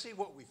 Let's see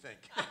what we think.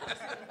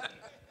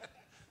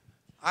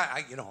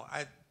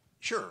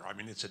 Sure. I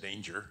mean, it's a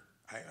danger.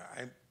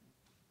 I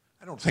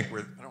don't think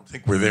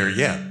we're there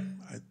yet.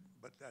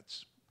 But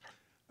that's.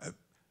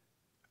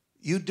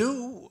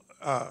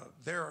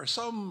 There are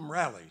some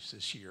rallies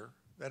this year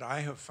that I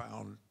have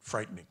found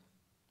frightening.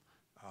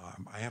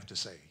 I have to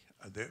say,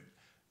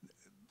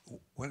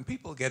 when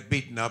people get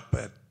beaten up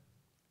at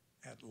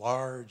at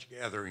large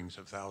gatherings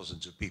of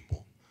thousands of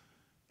people,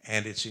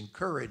 and it's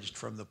encouraged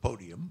from the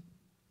podium,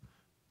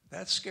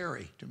 that's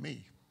scary to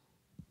me.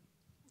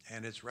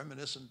 And it's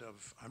reminiscent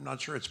of, I'm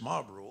not sure it's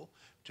mob rule,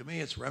 to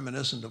me it's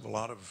reminiscent of a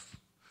lot of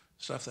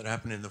stuff that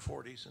happened in the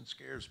 40s and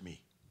scares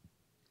me.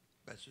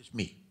 That's just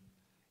me.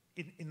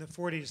 In the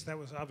 40s, that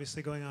was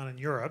obviously going on in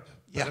Europe.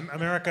 Yeah. But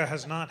America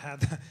has not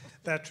had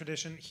that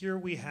tradition. Here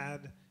we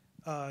had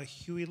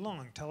Huey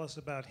Long. Tell us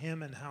about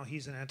him and how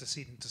he's an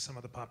antecedent to some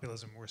of the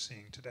populism we're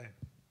seeing today.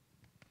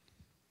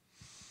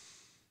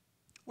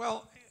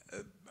 Well,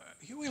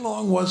 Huey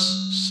Long was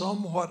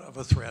somewhat of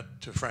a threat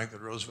to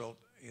Franklin Roosevelt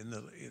in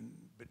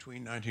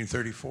between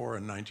 1934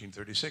 and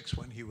 1936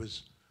 when he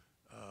was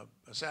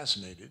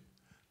assassinated.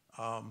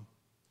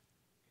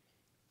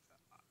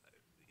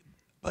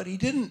 But he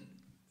didn't,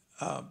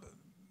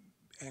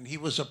 and he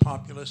was a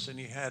populist, and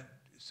he had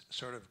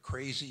sort of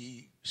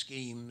crazy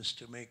schemes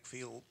to make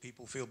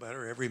people feel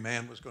better. Every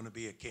man was going to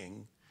be a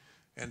king,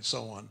 and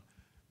so on.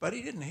 But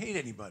he didn't hate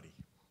anybody.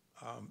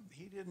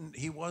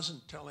 He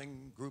wasn't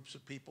telling groups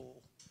of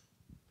people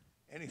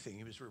anything.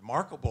 He was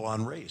remarkable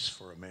on race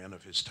for a man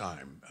of his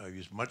time. He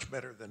was much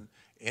better than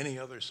any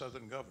other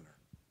Southern governor.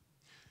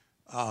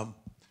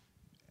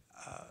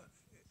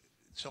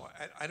 So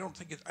I don't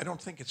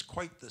think it's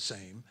quite the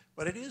same,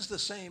 but it is the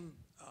same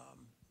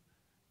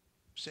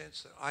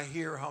sense that I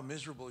hear how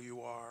miserable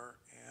you are,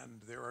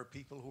 and there are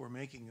people who are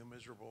making you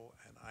miserable,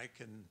 and I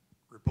can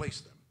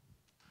replace them.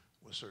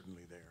 Was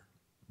certainly there.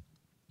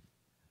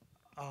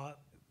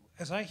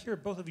 As I hear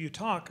both of you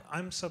talk,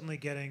 I'm suddenly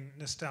getting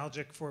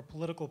nostalgic for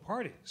political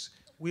parties.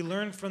 We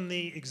learned from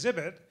the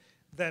exhibit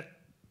that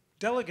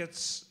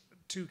delegates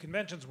to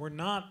conventions were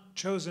not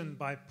chosen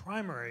by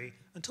primary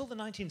until the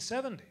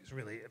 1970s,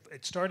 really.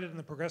 It started in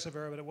the progressive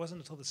era, but it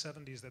wasn't until the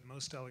 70s that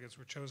most delegates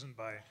were chosen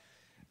by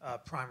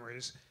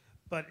primaries.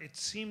 But it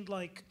seemed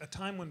like a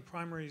time when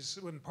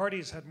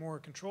parties had more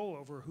control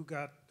over who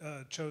got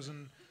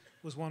chosen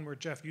was one where,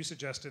 Jeff, you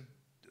suggested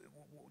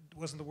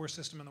wasn't the worst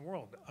system in the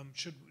world.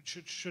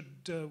 Should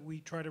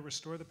we try to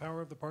restore the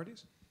power of the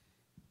parties?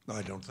 No,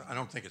 I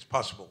don't think it's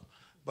possible.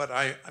 But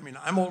I mean,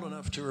 I'm old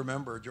enough to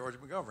remember George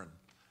McGovern.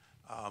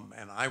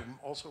 And I'm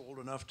also old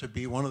enough to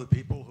be one of the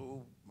people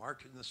who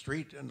marched in the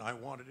street, and I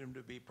wanted him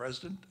to be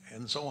president,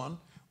 and so on.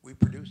 We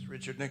produced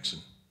Richard Nixon.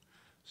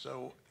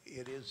 So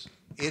it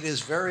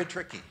is very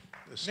tricky.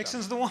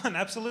 Nixon's the one,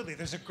 absolutely.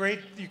 There's a great,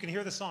 you can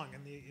hear the song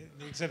in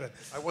the exhibit.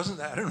 I'm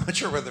not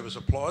sure whether there was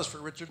applause for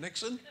Richard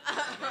Nixon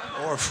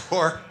or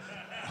for...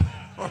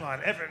 Come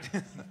on, Everett.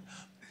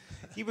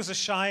 He was a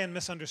shy and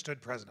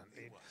misunderstood president.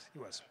 He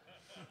was.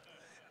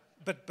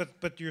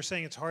 But you're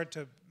saying it's hard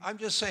to... I'm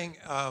just saying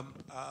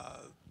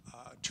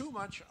too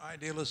much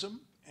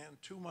idealism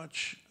and too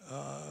much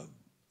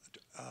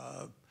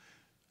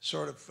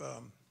sort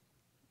of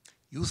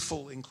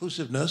youthful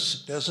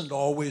inclusiveness doesn't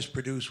always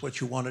produce what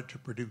you want it to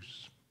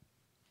produce.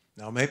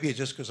 Now, maybe it's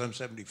just because I'm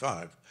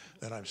 75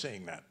 that I'm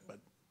saying that, but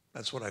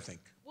that's what I think.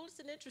 Well, it's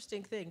an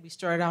interesting thing. We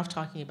started off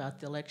talking about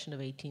the election of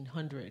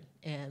 1800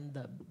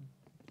 and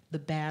the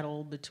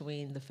battle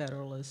between the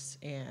Federalists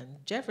and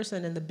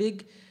Jefferson, and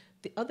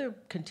the other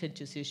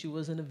contentious issue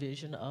was in a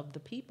vision of the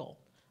people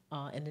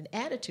and an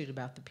attitude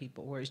about the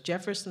people, whereas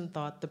Jefferson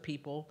thought the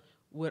people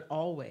would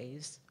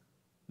always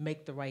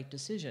make the right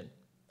decision.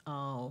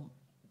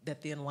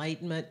 That the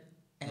Enlightenment,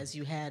 as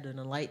you had an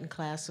enlightened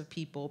class of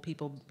people,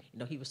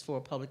 he was for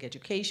a public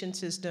education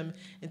system,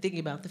 and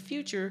thinking about the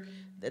future,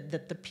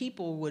 that the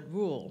people would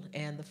rule.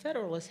 And the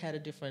Federalists had a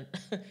different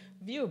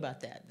view about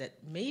that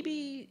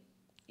maybe,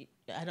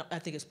 I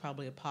think it's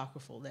probably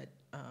apocryphal that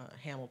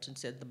Hamilton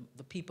said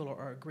the people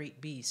are a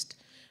great beast.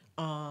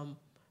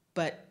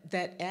 But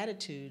that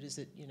attitude is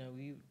that,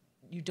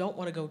 you don't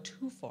want to go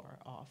too far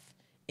off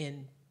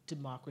in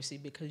democracy,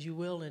 because you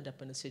will end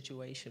up in a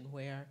situation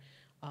where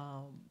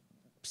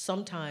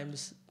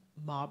sometimes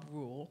mob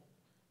rule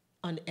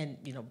and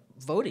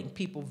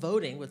people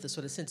voting with the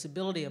sort of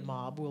sensibility of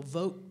mob will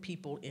vote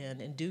people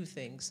in and do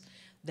things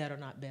that are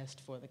not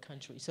best for the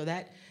country. So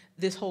that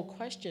this whole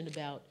question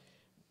about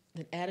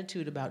an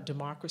attitude about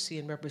democracy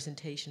and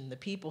representation in the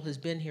people has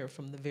been here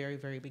from the very,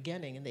 very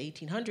beginning in the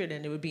 1800s,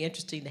 and it would be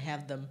interesting to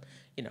have them,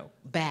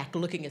 back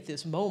looking at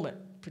this moment,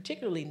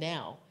 particularly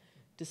now,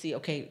 to see,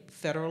 okay,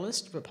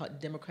 Federalists,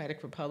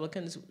 Democratic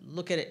Republicans,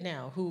 look at it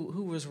now.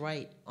 Who was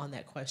right on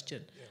that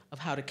question of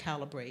how to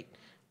calibrate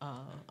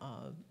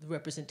the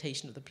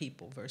representation of the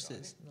people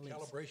versus the elites?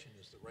 Calibration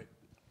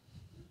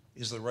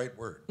is the right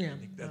word. Yeah. I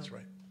think that's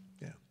right.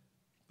 Yeah.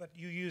 But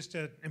you used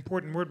an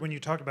important word when you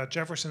talked about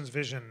Jefferson's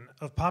vision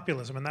of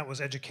populism, and that was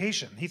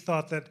education. He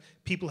thought that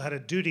people had a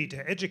duty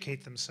to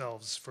educate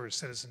themselves for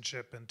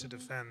citizenship and to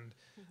defend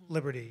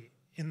liberty.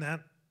 In that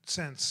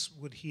sense,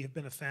 would he have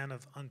been a fan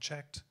of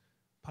unchecked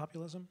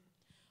populism?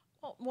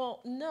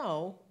 Well,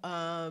 no.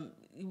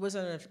 He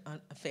wasn't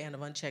a fan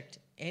of unchecked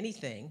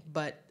anything,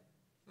 but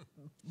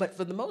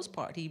for the most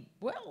part,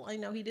 I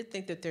know he did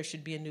think that there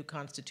should be a new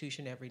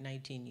constitution every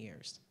 19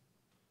 years.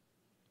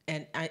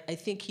 And I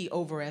think he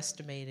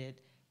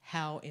overestimated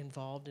how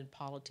involved in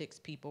politics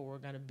people were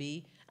going to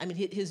be. I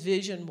mean, his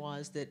vision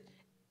was that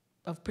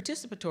of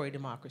participatory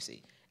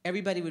democracy.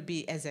 Everybody would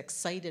be as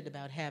excited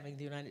about having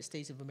the United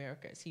States of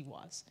America as he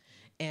was.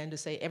 And to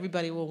say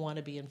everybody will want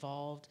to be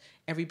involved,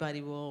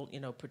 everybody will,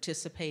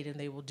 participate, and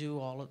they will do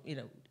all of,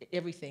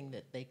 everything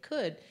that they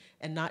could,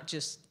 and not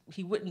just,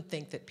 he wouldn't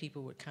think that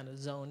people would kind of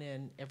zone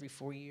in every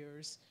 4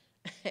 years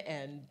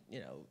and,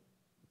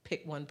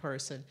 pick one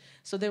person.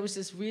 So there was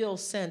this real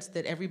sense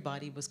that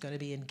everybody was going to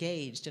be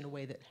engaged in a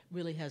way that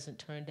really hasn't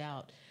turned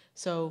out.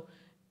 So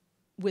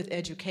with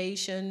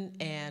education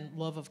and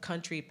love of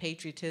country,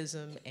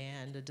 patriotism,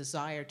 and a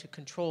desire to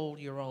control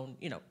your own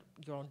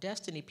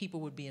destiny, people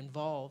would be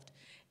involved,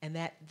 and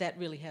that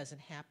really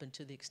hasn't happened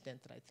to the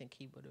extent that I think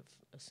he would have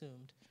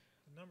assumed.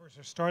 The numbers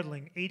are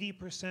startling.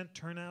 80%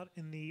 turnout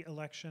in the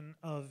election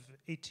of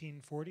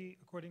 1840,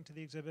 according to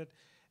the exhibit,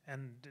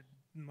 and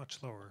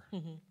much lower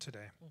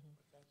today.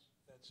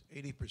 That's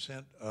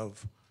 80%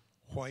 of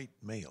white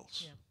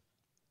males.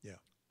 Yeah. Yeah.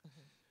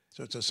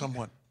 So it's a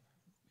somewhat,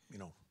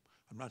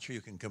 I'm not sure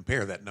you can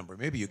compare that number.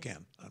 Maybe you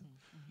can.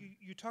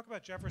 You talk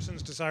about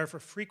Jefferson's desire for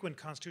frequent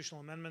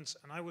constitutional amendments,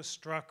 and I was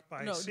struck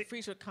by... No,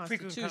 frequent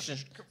constitution,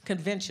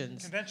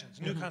 conventions.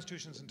 Conventions, new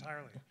constitutions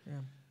entirely. Yeah.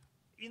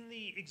 In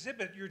the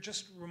exhibit, you're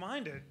just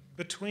reminded,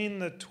 between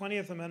the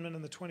 20th Amendment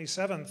and the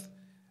 27th,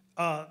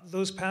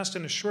 those passed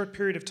in a short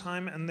period of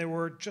time, and there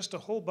were just a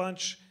whole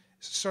bunch,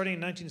 starting in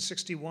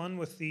 1961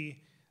 with the...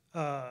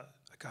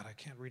 God, I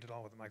can't read it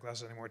all with my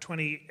glasses anymore.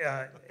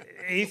 28th.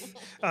 It's.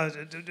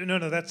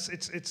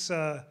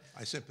 I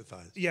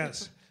sympathize.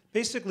 Yes.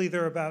 Basically,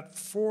 there are about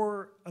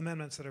 4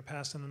 amendments that are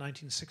passed in the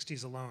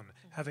 1960s alone,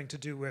 having to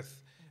do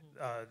with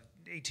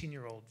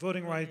 18-year-old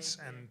voting rights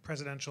and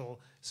presidential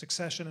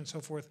succession and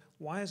so forth.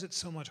 Why is it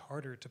so much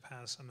harder to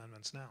pass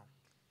amendments now?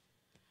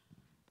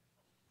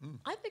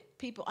 I think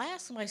I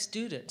ask my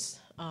students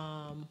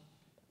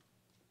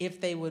if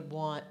they would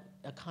want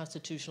a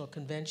constitutional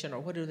convention,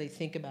 or what do they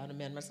think about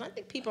amendments? And I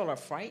think people are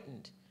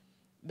frightened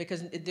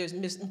because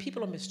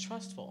people are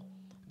mistrustful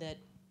that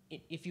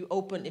if you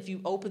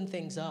open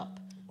things up,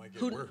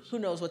 who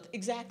knows what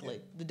exactly?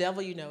 Yeah. The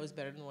devil you know is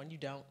better than the one you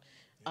don't.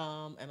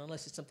 And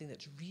unless it's something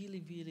that's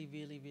really, really,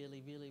 really,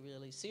 really, really,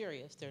 really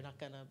serious, they're not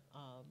gonna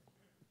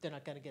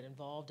get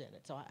involved in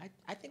it. So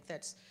I think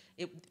that's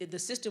it. The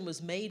system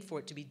was made for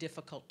it to be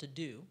difficult to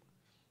do,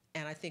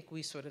 and I think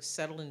we sort of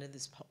settle into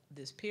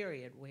this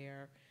period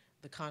where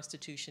the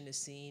Constitution is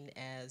seen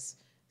as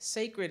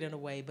sacred in a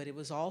way, but it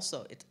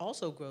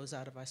also grows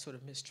out of our sort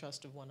of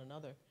mistrust of one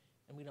another,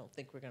 and we don't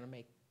think we're going to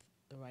make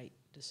the right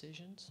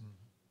decisions.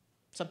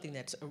 Something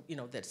that's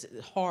that's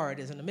hard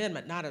as an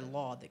amendment, not a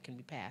law that can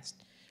be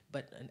passed,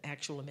 but an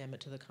actual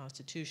amendment to the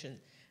Constitution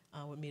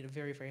would meet a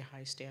very, very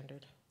high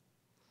standard.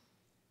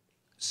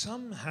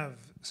 Some have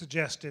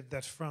suggested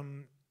that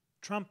from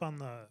Trump on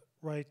the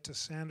right to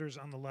Sanders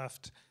on the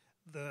left,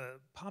 the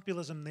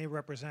populism they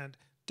represent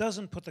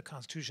doesn't put the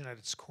Constitution at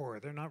its core.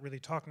 They're not really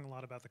talking a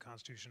lot about the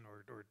Constitution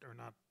or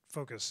not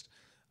focused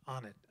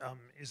on it.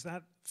 Is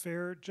that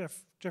fair,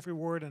 Geoffrey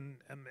Ward? And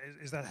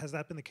has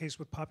that been the case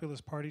with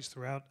populist parties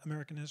throughout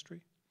American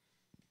history?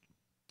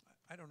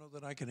 I don't know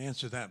that I can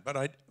answer that, but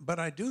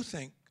I do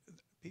think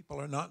people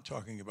are not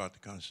talking about the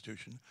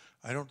Constitution.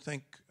 I don't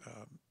think,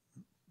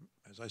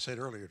 as I said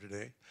earlier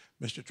today,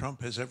 Mr.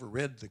 Trump has ever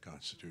read the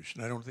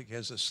Constitution. I don't think he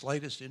has the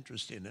slightest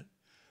interest in it.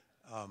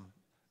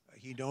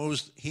 He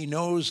knows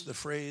the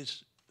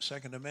phrase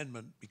Second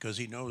Amendment because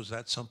he knows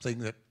that's something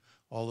that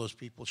all those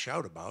people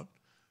shout about.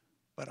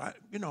 But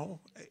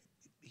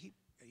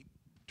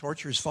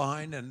torture is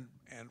fine, and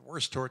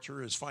worse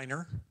torture is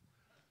finer.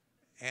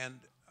 And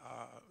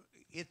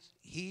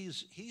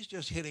he's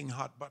just hitting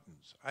hot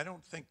buttons. I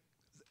don't think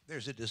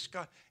there's a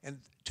discuss. And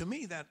to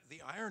me, that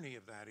the irony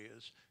of that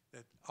is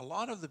that a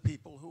lot of the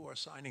people who are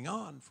signing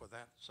on for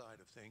that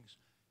side of things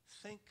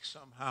think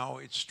somehow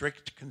it's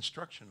strict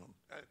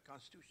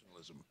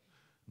constitutionalism,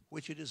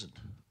 which it isn't.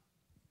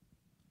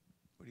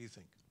 What do you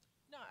think?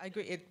 No, I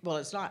agree.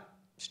 It's not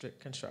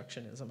strict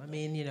constructionism. I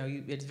mean,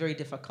 it's very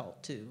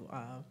difficult to, you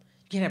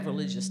can't have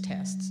religious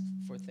tests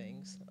for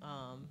things.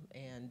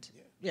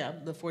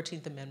 The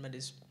 14th Amendment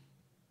is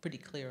pretty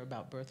clear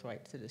about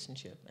birthright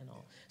citizenship and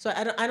all. So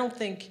I don't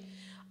think,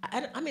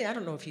 I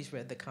don't know if he's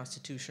read the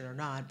Constitution or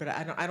not, but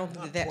I don't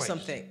think that's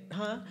something,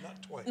 huh?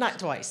 Not twice. Not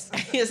twice.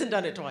 He hasn't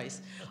done it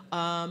twice.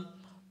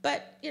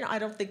 But I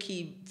don't think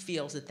he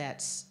feels that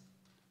that's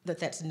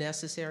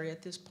necessary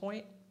at this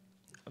point.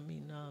 I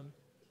mean,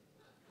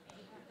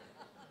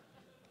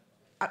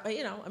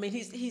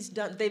 he's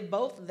done.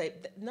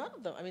 None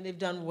of them. I mean, they've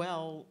done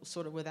well,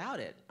 sort of without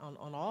it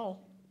on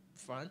all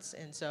fronts,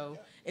 and so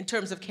in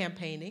terms of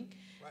campaigning.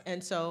 Right.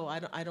 And so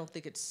I don't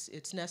think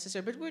it's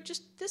necessary, but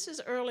this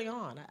is early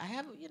on.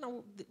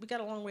 We got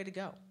a long way to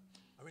go.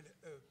 I mean,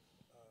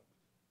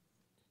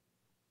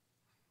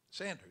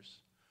 Sanders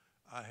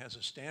has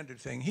a standard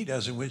thing he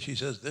does in which he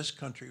says this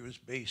country was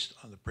based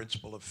on the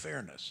principle of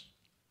fairness.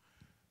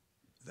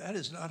 That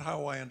is not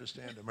how I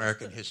understand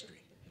American history.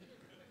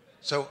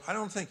 So I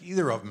don't think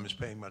either of them is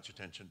paying much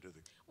attention to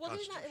the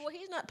Constitution.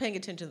 He's not paying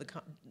attention to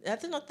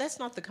that's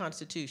not the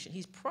Constitution.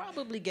 He's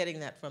probably getting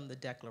that from the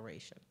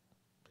Declaration,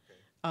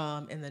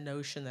 and the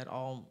notion that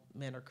all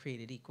men are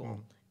created equal.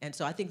 And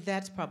so I think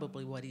that's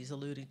probably what he's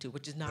alluding to,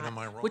 which is not. But am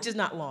I wrong? Which is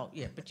not long.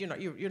 Yeah, but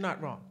you're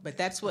not wrong. But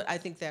that's what I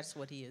think. That's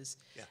what he is.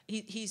 Yeah.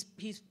 He's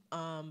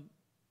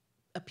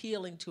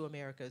appealing to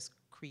America's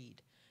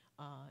creed,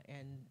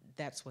 and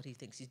that's what he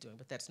thinks he's doing.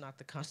 But that's not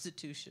the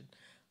Constitution.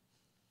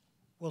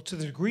 Well, to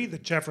the degree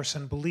that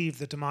Jefferson believed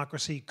that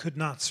democracy could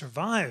not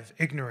survive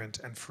ignorant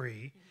and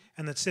free,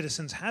 and that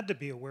citizens had to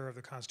be aware of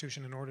the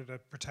Constitution in order to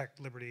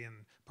protect liberty and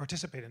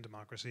participate in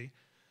democracy,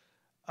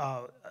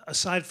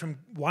 aside from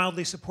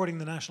wildly supporting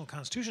the National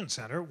Constitution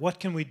Center, what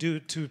can we do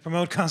to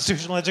promote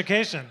constitutional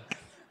education?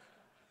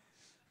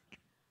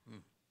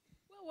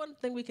 Well, one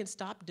thing we can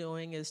stop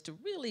doing is to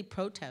really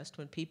protest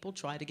when people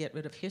try to get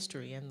rid of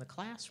history in the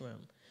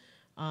classroom.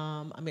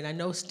 I mean, I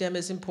know STEM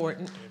is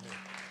important.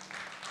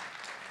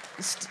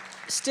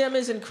 STEM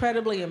is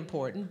incredibly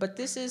important, but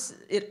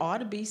it ought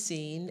to be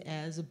seen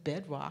as a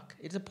bedrock.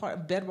 It's a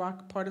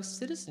bedrock part of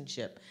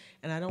citizenship.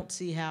 And I don't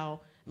see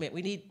how, I mean,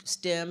 we need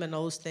STEM and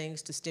those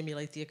things to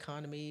stimulate the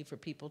economy, for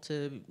people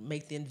to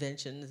make the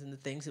inventions and the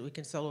things that we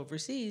can sell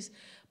overseas,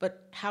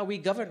 but how we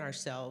govern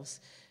ourselves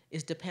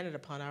is dependent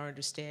upon our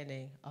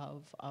understanding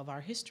of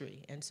our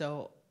history. And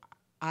so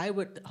I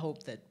would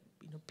hope that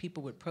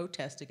people would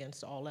protest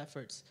against all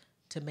efforts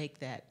to make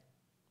that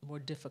more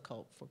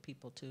difficult for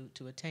people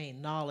to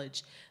attain,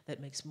 knowledge that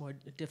makes more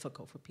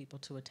difficult for people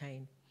to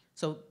attain.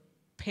 So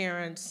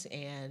parents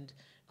and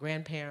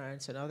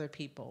grandparents and other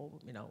people,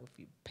 if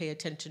you pay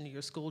attention to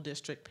your school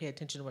district, pay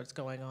attention to what's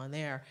going on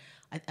there,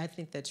 I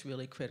think that's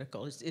really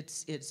critical.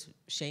 It's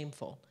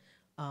shameful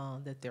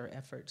that there are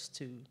efforts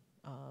to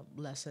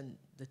lessen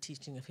the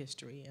teaching of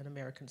history in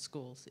American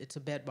schools. It's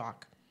a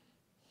bedrock.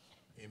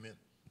 Amen.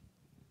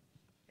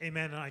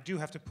 Amen, and I do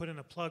have to put in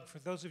a plug for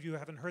those of you who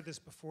haven't heard this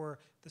before,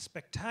 the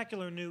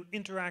spectacular new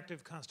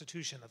interactive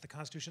Constitution that the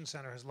Constitution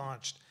Center has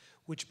launched,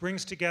 which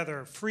brings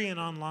together, free and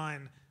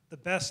online, the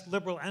best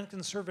liberal and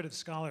conservative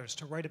scholars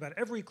to write about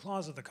every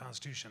clause of the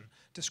Constitution,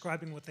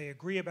 describing what they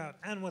agree about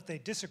and what they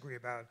disagree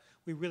about.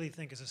 We really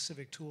think is a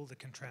civic tool that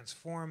can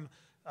transform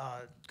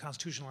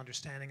constitutional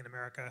understanding in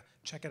America.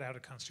 Check it out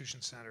at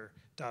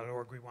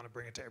constitutioncenter.org. We want to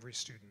bring it to every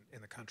student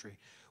in the country.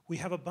 We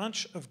have a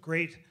bunch of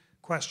great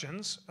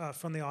questions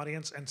from the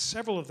audience, and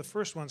several of the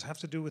first ones have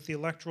to do with the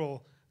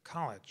Electoral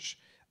College.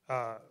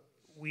 The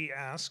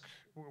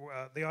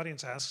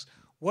audience asks,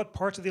 what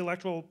parts of the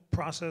electoral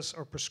process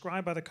are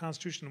prescribed by the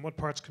Constitution and what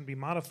parts can be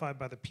modified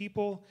by the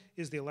people?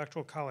 Is the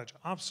Electoral College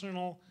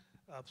optional?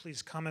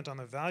 Please comment on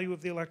the value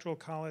of the Electoral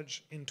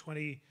College in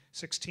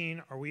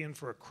 2016. Are we in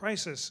for a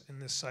crisis in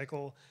this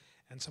cycle?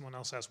 And someone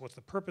else asked, what's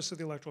the purpose of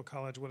the Electoral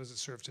College? What does it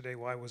serve today?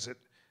 Why was it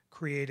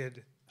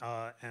created?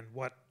 And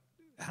what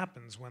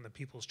happens when the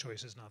people's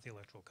choice is not the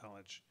Electoral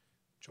College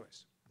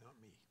choice? Not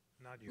me.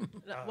 Not you.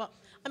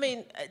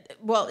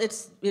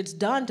 It's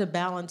done to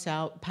balance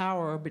out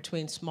power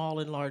between small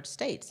and large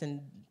states,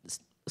 and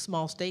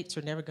small states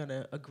are never going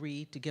to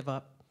agree to give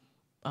up,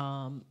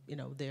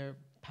 their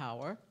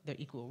power, their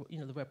equal,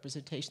 the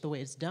representation, the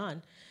way it's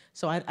done.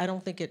 So I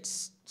don't think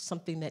it's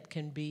something that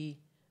can be.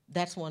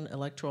 That's an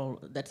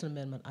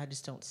amendment I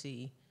just don't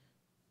see,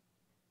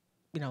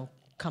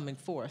 coming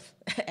forth.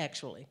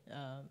 Actually.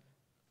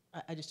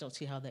 I just don't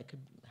see how that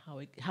could,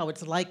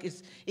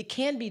 it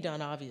can be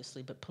done,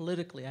 obviously, but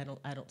politically I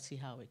don't see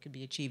how it could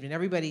be achieved. And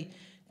everybody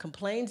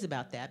complains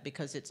about that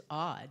because it's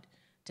odd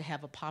to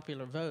have a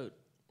popular vote,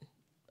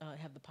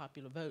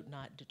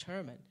 not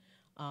determine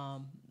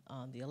on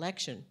the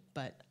election.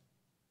 But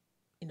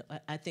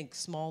I think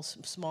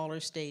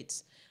smaller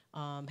states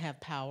have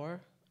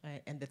power,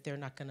 and that they're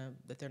not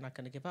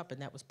gonna give up.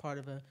 And that was part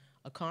of a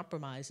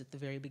compromise at the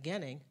very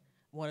beginning.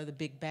 One of the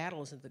big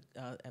battles of the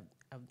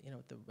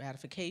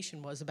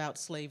ratification was about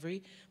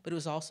slavery, but it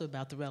was also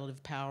about the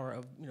relative power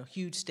of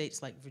huge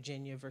states like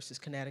Virginia versus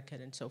Connecticut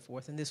and so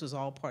forth. And this was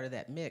all part of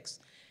that mix,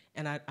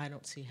 and I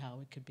don't see how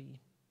it could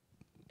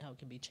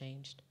be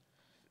changed.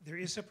 There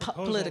is a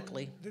proposal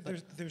politically.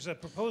 There's a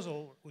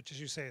proposal, which,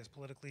 as you say, is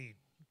politically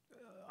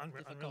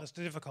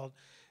unrealistic, difficult,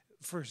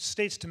 for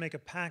states to make a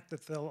pact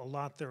that they'll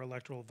allot their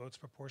electoral votes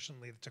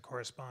proportionally to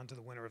correspond to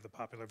the winner of the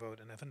popular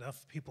vote. And if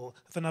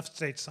enough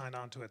states sign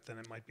on to it, then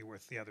it might be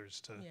worth the others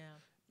to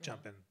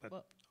jump in.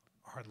 But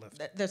hard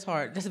lift. That's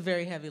hard. That's a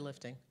very heavy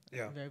lifting.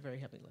 Yeah. Very, very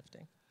heavy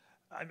lifting.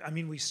 I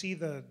mean, we see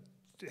the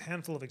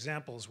handful of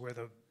examples where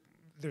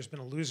there's been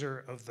a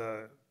loser of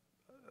the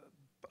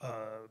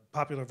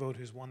popular vote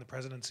who's won the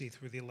presidency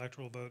through the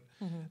electoral vote.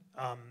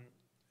 Mm-hmm.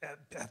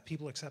 Have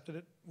people accepted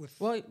it with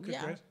good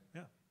grace?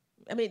 Yeah.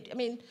 I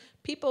mean,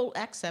 people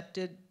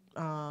accepted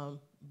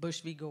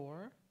Bush v.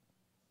 Gore.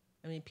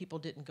 I mean, people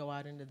didn't go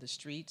out into the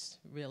streets,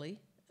 really,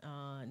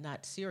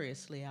 not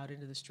seriously out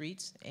into the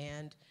streets.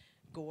 And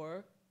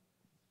Gore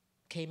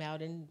came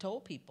out and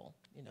told people,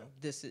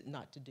 this is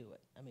not to do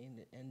it. I mean,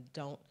 and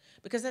don't,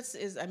 because that's,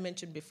 as I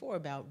mentioned before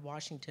about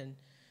Washington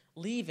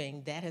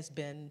leaving, that has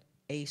been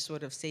a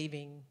sort of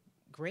saving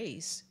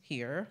grace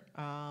here.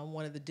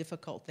 One of the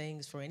difficult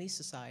things for any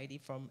society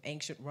from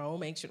ancient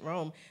Rome,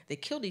 they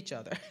killed each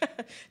other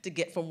to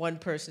get from one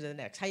person to the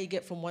next. How you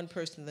get from one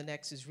person to the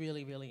next is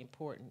really, really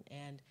important.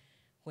 And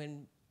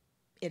when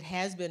it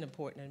has been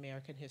important in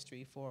American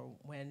history for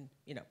when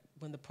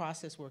the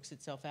process works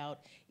itself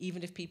out,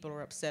 even if people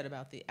are upset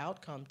about the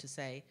outcome, to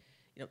say,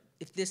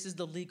 if this is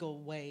the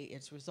legal way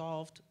it's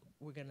resolved,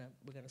 we're gonna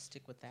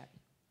stick with that.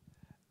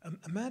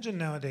 Imagine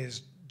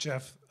nowadays,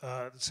 Jeff,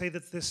 say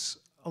that this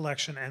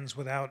election ends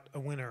without a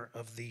winner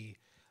of the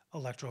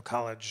Electoral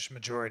College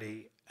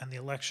majority, and the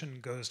election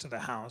goes to the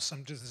House.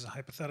 This is a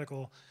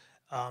hypothetical,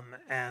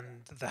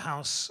 and the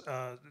House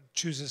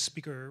chooses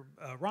Speaker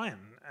Ryan,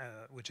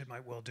 which it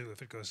might well do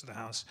if it goes to the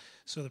House.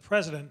 So the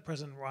President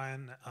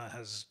Ryan,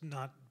 has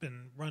not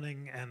been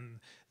running, and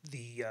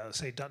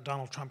say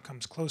Donald Trump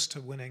comes close to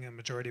winning a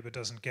majority but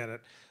doesn't get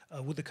it.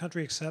 Would the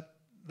country accept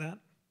that?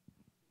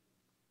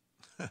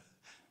 This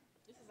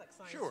is like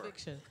science Sure.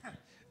 fiction.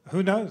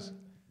 Who knows?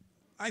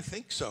 I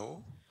think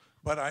so,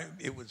 but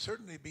it would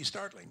certainly be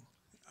startling.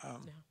 Yeah.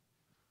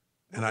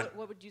 And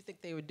What would you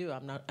think they would do? I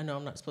know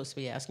I'm not supposed to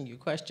be asking you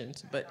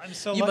questions, but I'm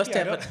so you lucky. must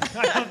have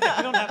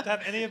I don't have to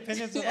have any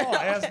opinions at all.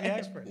 I ask the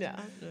experts. Yeah,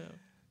 no.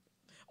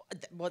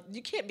 Well,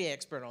 you can't be an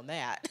expert on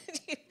that,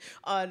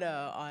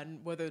 on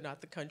whether or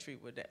not the country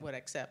would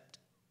accept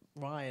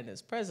Ryan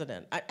as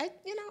president. I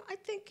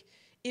think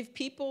if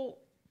people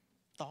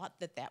thought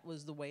that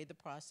was the way the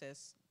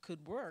process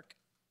could work,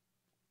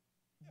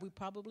 we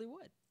probably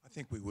would. I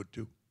think we would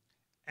too.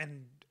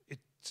 And it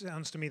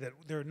sounds to me that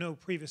there are no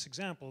previous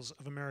examples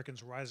of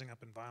Americans rising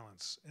up in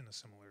violence in a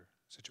similar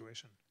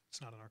situation. It's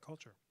not in our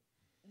culture.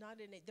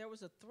 There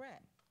was a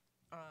threat.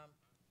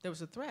 There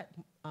was a threat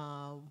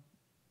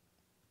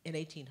in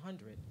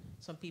 1800.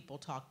 Some people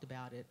talked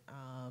about it.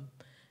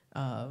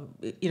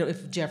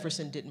 If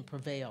Jefferson didn't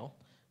prevail,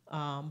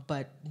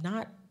 but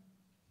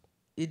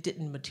it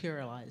didn't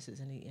materialize as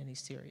any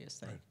serious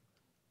thing. Right.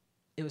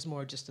 It was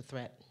more just a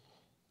threat.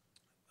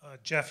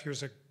 Jeff,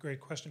 here's a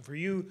great question for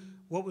you.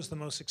 What was the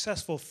most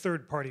successful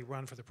third-party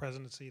run for the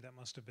presidency? That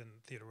must have been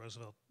Theodore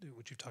Roosevelt,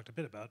 which you've talked a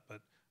bit about, but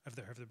have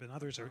there been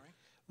others? Or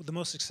the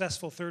most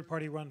successful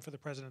third-party run for the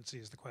presidency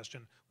is the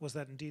question. Was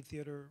that indeed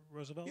Theodore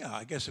Roosevelt? Yeah,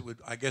 I guess it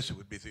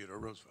would be Theodore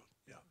Roosevelt.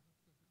 Yeah.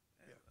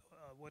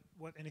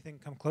 What anything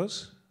come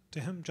close to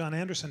him? John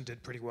Anderson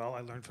did pretty well.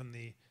 I learned from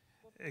the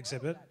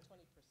exhibit.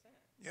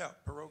 Yeah,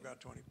 Perot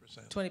got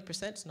 20%.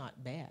 20%'s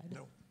not bad.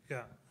 No.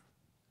 Yeah.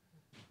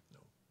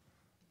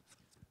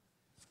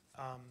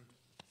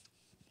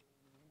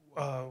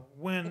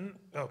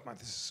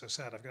 This is so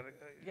sad. I've got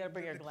You got to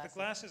bring your glasses. The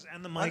glasses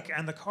and the mic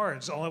and the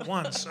cards all at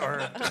once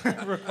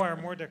require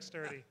more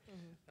dexterity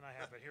than I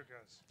have. But here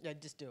goes. Yeah,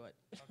 just do it.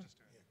 I'll just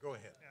do it. Yeah, go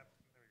ahead. Yeah,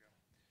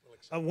 there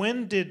we go.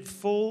 When did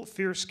full,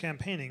 fierce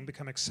campaigning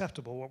become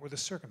acceptable? What were the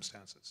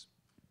circumstances?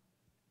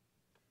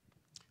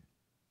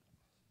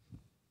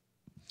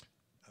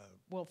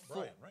 Well,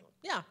 Brian, right?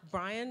 Yeah,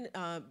 Brian,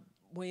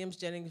 Williams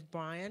Jennings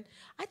Bryan.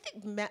 I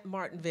think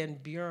Martin Van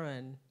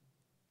Buren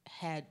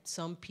had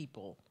some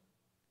people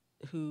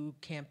who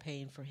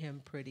campaigned for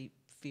him pretty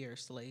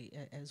fiercely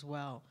as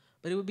well.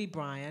 But it would be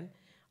Bryan,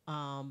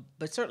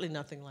 but certainly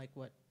nothing like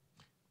what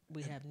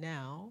we have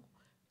now.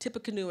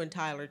 Tippecanoe and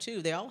Tyler,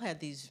 too, they all had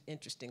these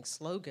interesting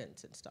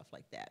slogans and stuff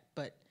like that.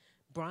 But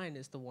Bryan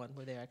is the one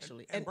where they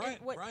actually... And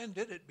Bryan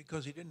did it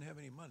because he didn't have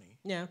any money.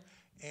 Yeah.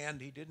 And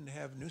he didn't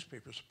have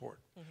newspaper support.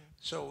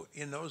 So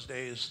in those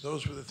days,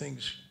 those were the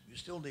things. You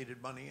still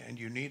needed money, and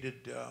you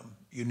needed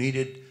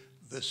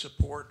the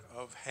support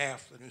of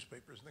half the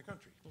newspapers in the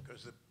country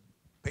because the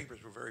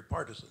papers were very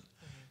partisan.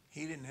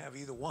 He didn't have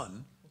either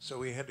one,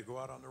 so he had to go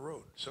out on the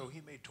road. So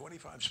he made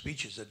 25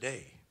 speeches a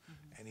day,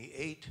 and he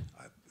ate.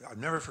 I've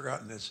never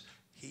forgotten this.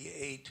 He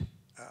ate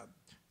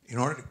in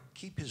order to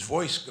keep his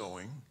voice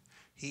going.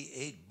 He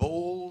ate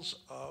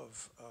bowls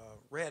of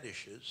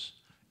radishes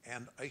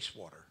and ice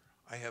water.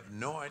 I have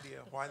no idea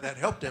why that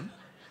helped him,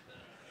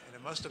 and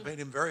it must have made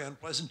him very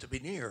unpleasant to be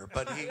near,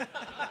 but he...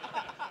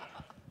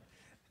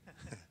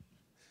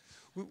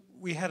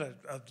 We had a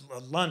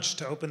lunch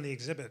to open the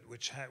exhibit,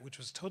 which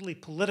was totally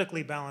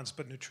politically balanced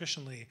but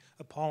nutritionally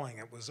appalling.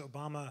 It was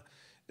Obama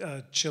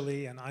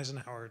chili and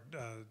Eisenhower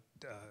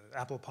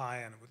apple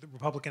pie, and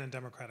Republican and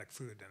Democratic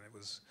food, and it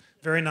was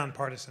very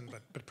nonpartisan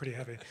but pretty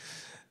heavy.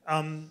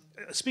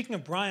 Speaking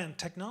of Bryan,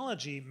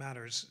 technology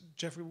matters.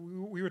 Geoffrey,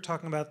 we were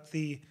talking about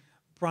the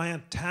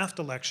Bryant-Taft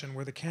election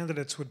where the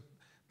candidates would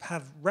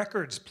have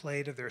records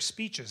played of their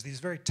speeches,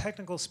 these very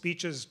technical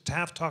speeches,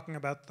 Taft talking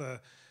about the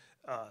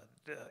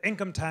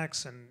income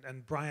tax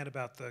and Bryant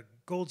about the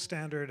gold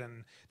standard,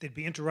 and they'd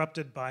be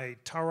interrupted by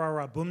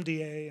Tarara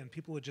Boumdier, and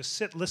people would just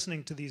sit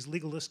listening to these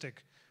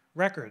legalistic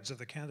records of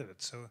the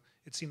candidates. So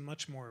it seemed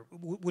much more,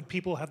 would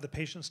people have the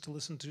patience to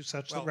listen to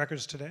such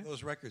records today?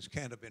 Those records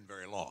can't have been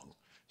very long.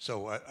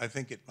 So I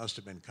think it must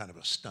have been kind of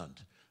a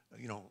stunt.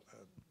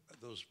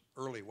 Those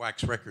early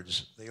wax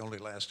records, they only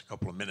last a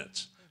couple of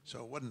minutes.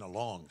 So it wasn't a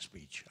long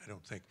speech, I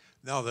don't think.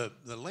 Now, the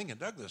Lincoln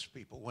Douglas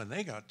people, when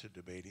they got to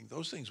debating,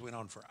 those things went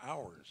on for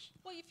hours.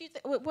 Well, if you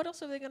what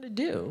else are they going to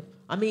do?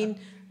 I mean,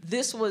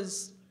 this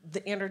was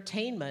the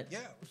entertainment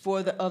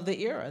of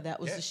the era. That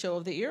was the show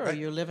of the era. Right.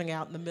 You're living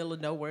out in the middle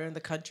of nowhere in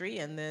the country,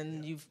 and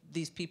then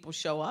these people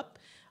show up.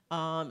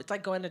 It's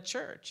like going to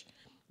church.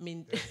 I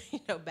mean,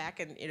 back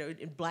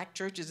in black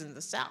churches in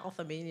the South,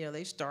 I mean,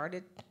 they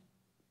started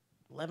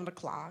 11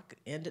 o'clock,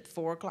 end at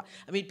 4 o'clock.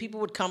 I mean, people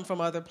would come from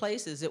other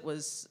places. It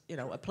was,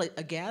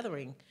 a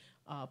gathering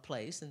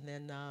place. And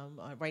then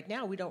right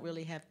now, we don't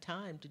really have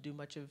time to do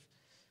much of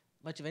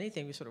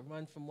anything. We sort of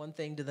run from one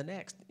thing to the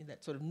next. And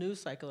that sort of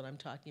news cycle that I'm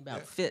talking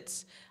about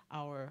fits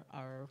our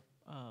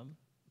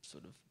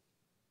sort of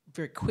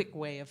very quick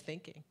way of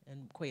thinking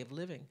and quick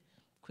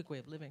way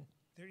of living.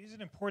 There is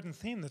an important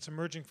theme that's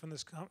emerging from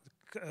this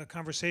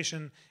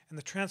conversation, and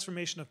the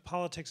transformation of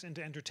politics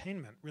into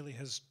entertainment really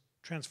has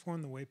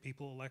transformed the way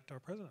people elect our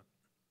president.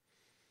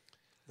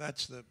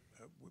 That's the,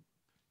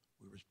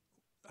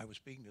 I was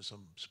speaking to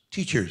some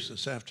teachers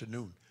this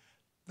afternoon.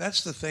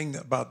 That's the thing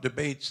about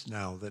debates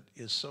now that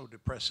is so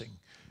depressing.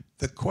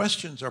 The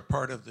questions are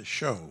part of the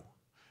show.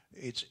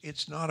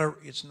 It's not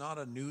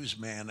a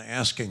newsman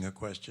asking a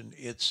question.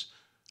 It's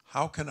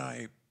how can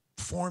I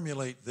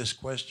formulate this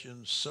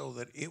question so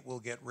that it will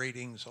get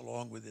ratings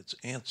along with its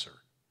answer.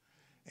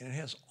 And it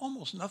has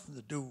almost nothing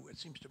to do, it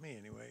seems to me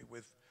anyway,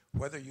 with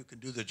whether you can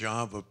do the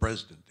job of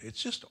president.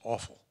 It's just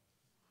awful.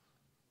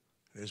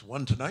 There's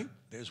one tonight,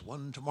 there's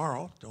one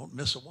tomorrow. Don't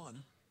miss a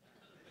one.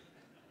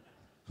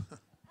 I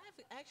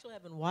actually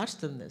haven't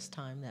watched them this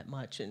time that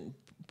much, and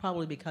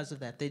probably because of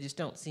that, they just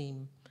don't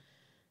seem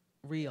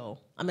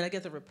real. I mean, I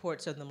get the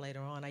reports of them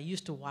later on. I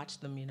used to watch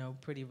them,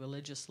 pretty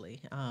religiously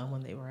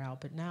when they were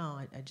out, but now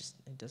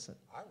it doesn't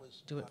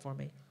do it for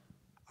me.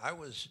 I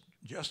was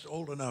just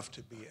old enough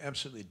to be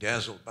absolutely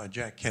dazzled by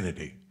Jack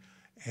Kennedy,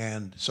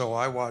 and so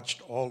I watched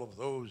all of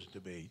those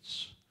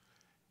debates,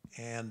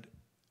 and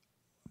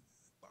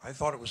I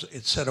thought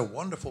it set a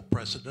wonderful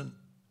precedent,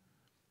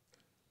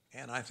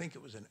 and I think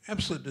it was an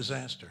absolute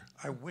disaster.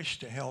 I wish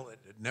to hell it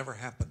had never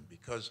happened,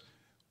 because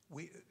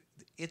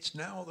it's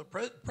now the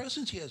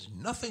presidency has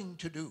nothing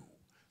to do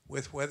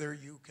with whether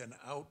you can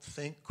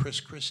outthink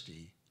Chris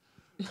Christie,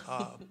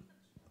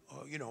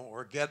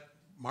 or get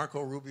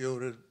Marco Rubio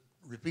to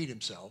repeat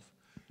himself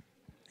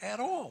at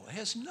all. It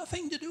has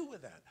nothing to do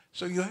with that.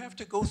 So you have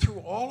to go through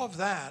all of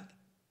that.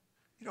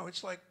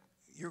 It's like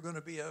you're going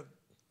to be a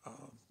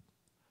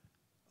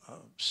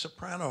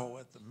soprano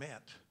at the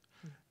Met,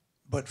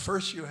 but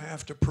first you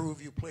have to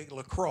prove you play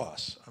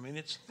lacrosse. I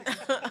mean,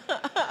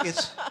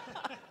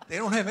 they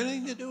don't have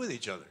anything to do with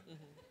each other.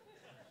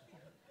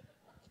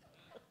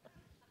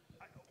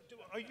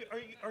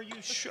 Are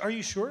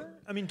you sure?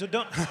 I mean,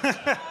 don't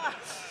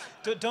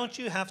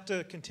you have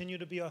to continue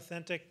to be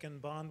authentic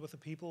and bond with the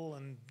people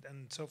and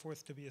so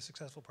forth to be a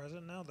successful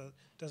president now?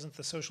 Doesn't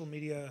the social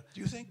media?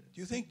 Do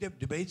you think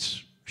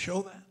debates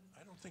show that?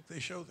 I don't think they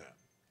show that.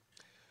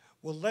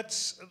 Well,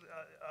 this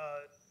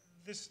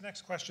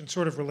next question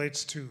sort of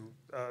relates to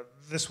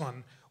this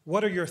one.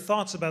 What are your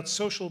thoughts about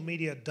social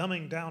media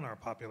dumbing down our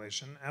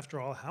population? After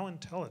all, how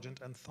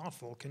intelligent and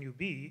thoughtful can you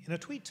be in a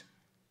tweet?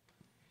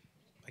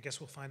 I guess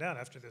we'll find out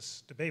after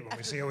this debate when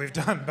we see how we've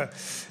done. But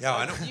yeah,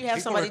 I know. Do you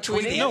have somebody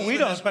tweeting? No, we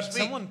don't. But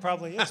someone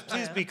probably is.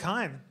 Please be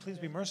kind. Please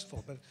be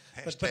merciful.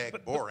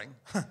 Hashtag boring.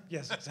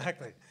 Yes,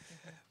 exactly.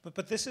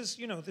 But this is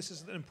this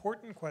is an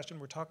important question.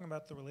 We're talking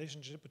about the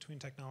relationship between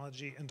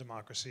technology and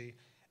democracy.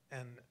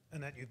 And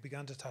Annette, you've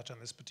begun to touch on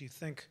this, but do you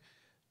think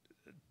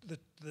the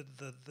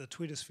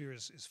tweetosphere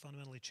is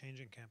fundamentally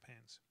changing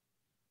campaigns?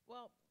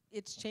 Well,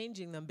 it's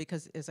changing them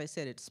because, as I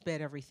said, it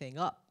sped everything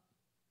up,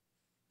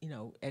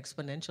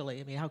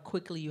 exponentially. I mean, how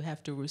quickly you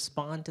have to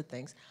respond to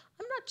things.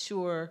 I'm not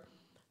sure.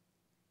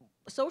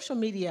 Social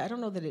media, I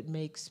don't know that it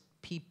makes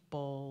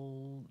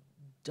people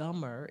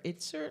dumber.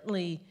 It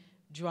certainly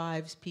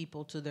drives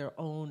people to their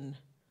own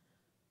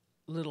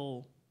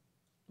little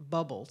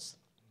bubbles.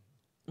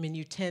 I mean,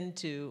 you tend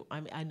to,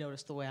 I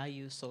notice the way I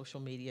use social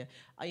media.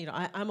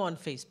 I'm on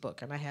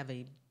Facebook, and I have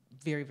a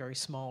very, very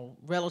small,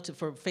 relative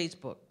for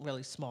Facebook,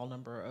 really small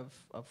number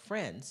of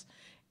friends.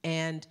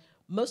 And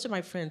most of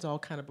my friends all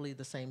kind of believe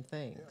the same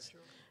things. Yeah,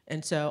 sure.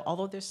 And so,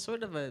 although there's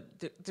sort of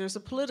there's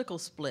a political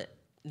split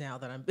now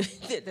that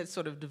that's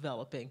sort of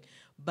developing,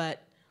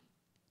 but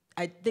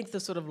I think the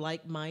sort of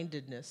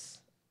like-mindedness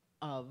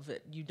of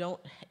it, you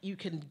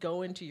can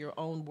go into your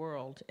own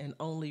world and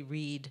only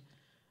read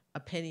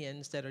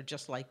opinions that are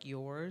just like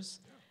yours,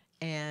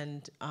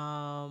 and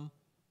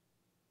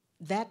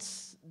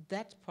that's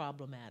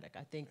problematic,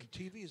 I think. And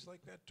TV is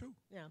like that too.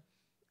 Yeah.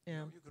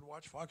 You can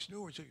watch Fox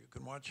News, or you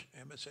can watch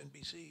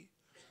MSNBC,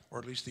 or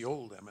at least the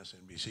old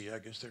MSNBC. I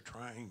guess they're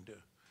trying to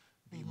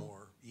be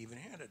more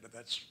even-handed.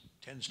 That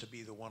tends to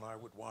be the one I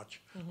would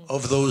watch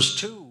of those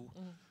two.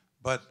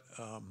 But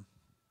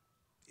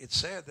it's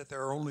sad that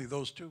there are only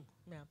those two.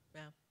 Yeah,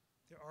 yeah.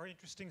 There are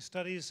interesting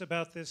studies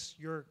about this.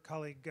 Your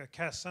colleague,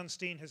 Cass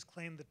Sunstein, has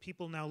claimed that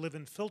people now live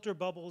in filter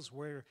bubbles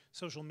where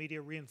social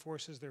media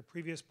reinforces their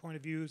previous point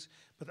of views,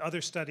 but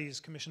other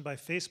studies commissioned by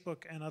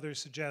Facebook and others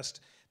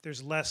suggest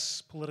there's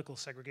less political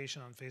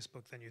segregation on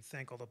Facebook than you'd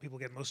think, although people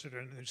get most of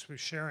it through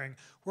sharing.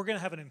 We're going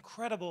to have an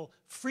incredible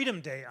Freedom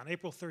Day on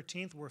April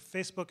 13th, where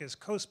Facebook is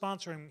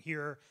co-sponsoring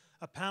here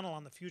a panel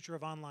on the future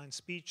of online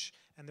speech,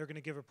 and they're going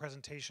to give a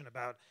presentation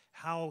about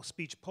how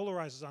speech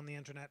polarizes on the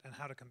internet and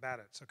how to combat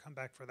it. So come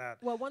back for that.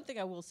 Well, one thing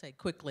I will say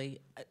quickly,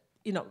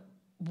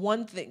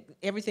 one thing,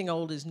 everything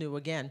old is new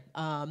again.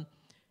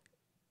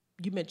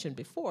 You mentioned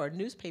before,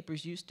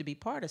 newspapers used to be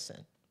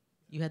partisan.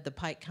 You had the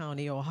Pike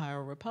County, Ohio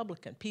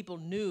Republican. People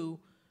knew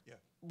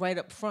right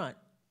up front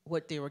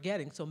what they were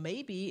getting. So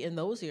maybe in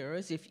those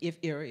eras,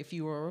 if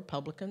you were a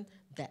Republican,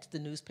 that's the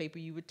newspaper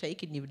you would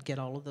take, and you would get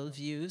all of those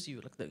views. You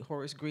would look at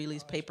Horace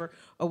Greeley's paper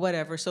or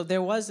whatever. So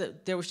there was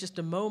just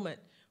a moment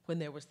when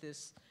there was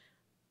this,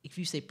 if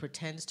you say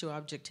pretends to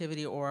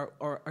objectivity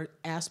or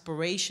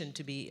aspiration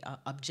to be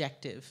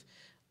objective.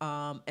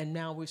 And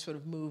now we've sort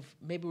of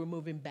maybe we're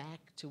moving back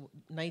to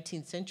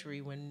 19th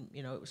century when,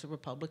 it was a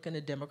Republican,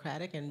 a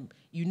Democratic, and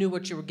you knew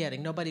what you were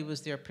getting. Nobody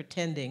was there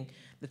pretending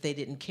that they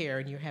didn't care,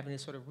 and you're having to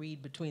sort of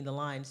read between the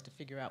lines to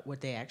figure out what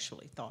they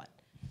actually thought.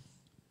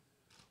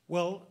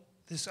 Well,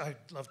 I'd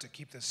love to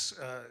keep this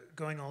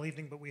going all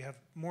evening, but we have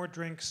more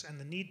drinks and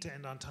the need to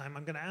end on time.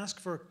 I'm going to ask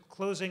for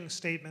closing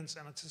statements,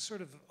 and it's a sort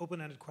of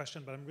open-ended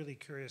question, but I'm really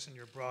curious in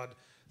your broad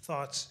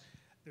thoughts.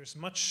 There's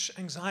much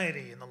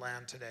anxiety in the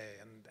land today,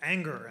 and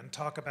anger, and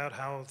talk about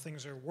how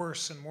things are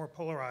worse and more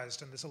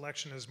polarized, and this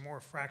election is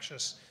more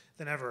fractious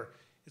than ever.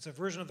 It's a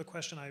version of the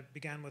question I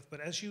began with,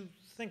 but as you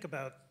think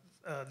about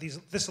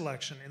this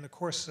election in the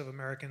course of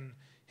American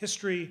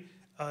history,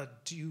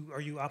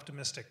 are you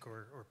optimistic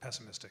or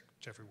pessimistic,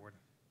 Geoffrey Ward?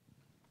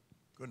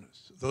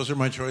 Goodness, those are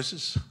my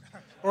choices?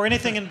 Or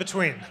anything in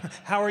between.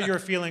 How are your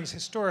feelings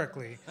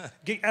historically?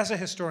 As a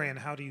historian,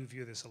 how do you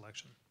view this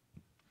election?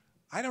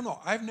 I don't know.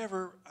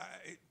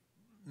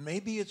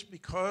 Maybe it's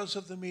because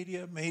of the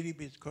media, maybe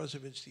because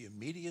of the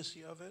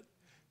immediacy of it,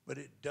 but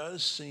it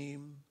does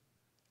seem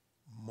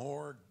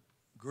more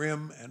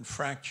grim and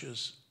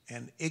fractious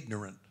and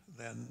ignorant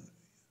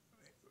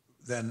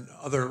than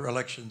other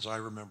elections I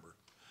remember.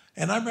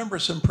 And I remember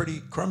some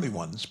pretty crummy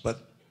ones,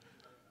 but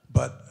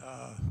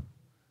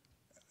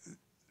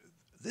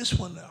this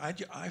one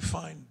I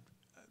find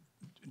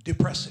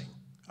depressing.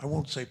 I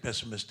won't say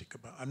pessimistic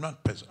about. I'm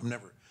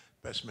never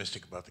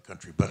pessimistic about the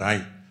country, but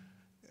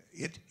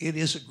it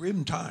is a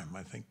grim time,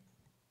 I think.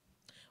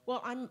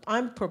 Well,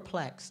 I'm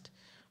perplexed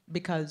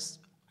because,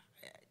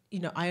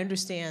 I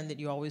understand that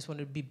you always want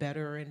to be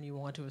better and you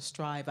want to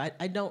strive.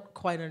 I don't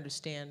quite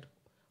understand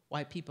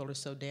why people are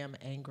so damn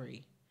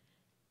angry.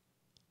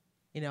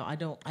 I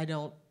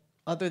don't,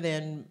 other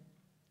than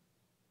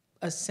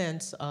a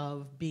sense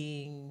of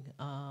being,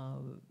 out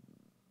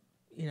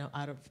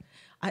of,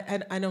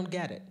 I don't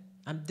get it.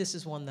 This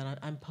is one that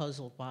I'm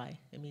puzzled by.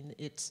 I mean,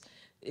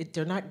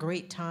 they're not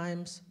great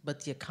times,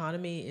 but the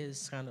economy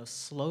is kind of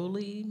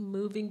slowly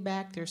moving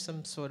back. There's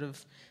some sort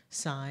of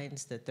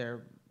signs that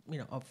there,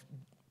 of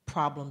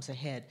problems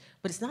ahead.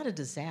 But it's not a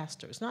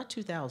disaster. It's not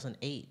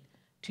 2008,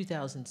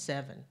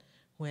 2007,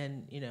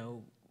 when,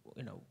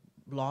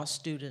 law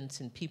students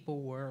and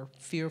people were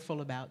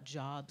fearful about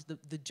jobs.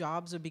 The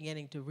jobs are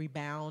beginning to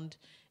rebound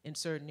in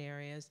certain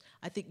areas.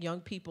 I think young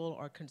people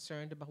are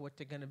concerned about what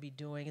they're going to be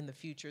doing in the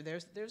future.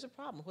 There's a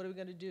problem. What are we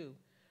going to do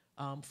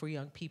for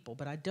young people?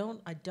 But I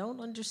don't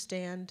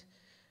understand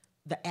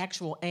the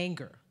actual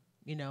anger.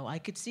 I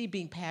could see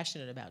being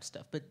passionate about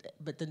stuff,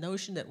 but the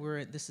notion that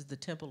this is the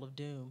temple of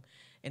doom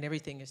and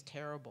everything is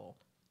terrible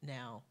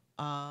now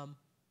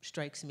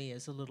strikes me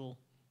as a little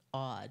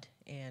odd.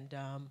 And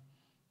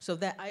so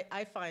that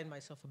I find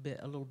myself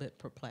a little bit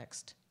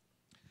perplexed.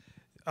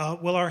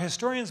 Well, our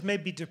historians may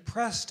be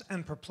depressed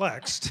and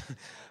perplexed,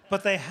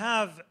 but they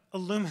have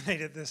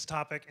illuminated this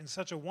topic in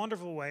such a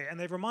wonderful way, and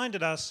they've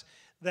reminded us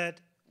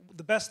that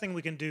the best thing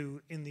we can do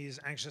in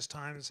these anxious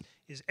times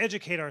is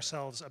educate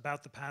ourselves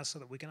about the past so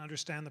that we can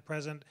understand the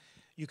present.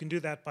 You can do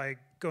that by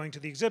going to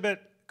the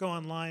exhibit, go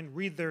online,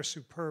 read their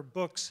superb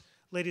books.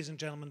 Ladies and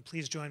gentlemen,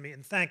 please join me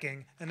in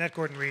thanking Annette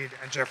Gordon-Reed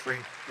and Geoffrey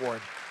Ward.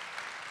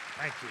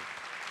 Thank you.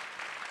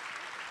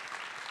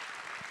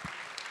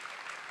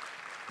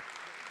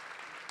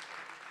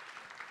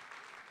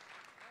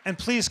 And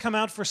please come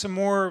out for some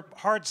more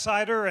hard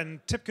cider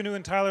and Tippecanoe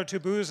and Tyler 2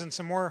 booze and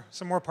some more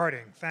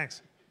partying.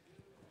 Thanks.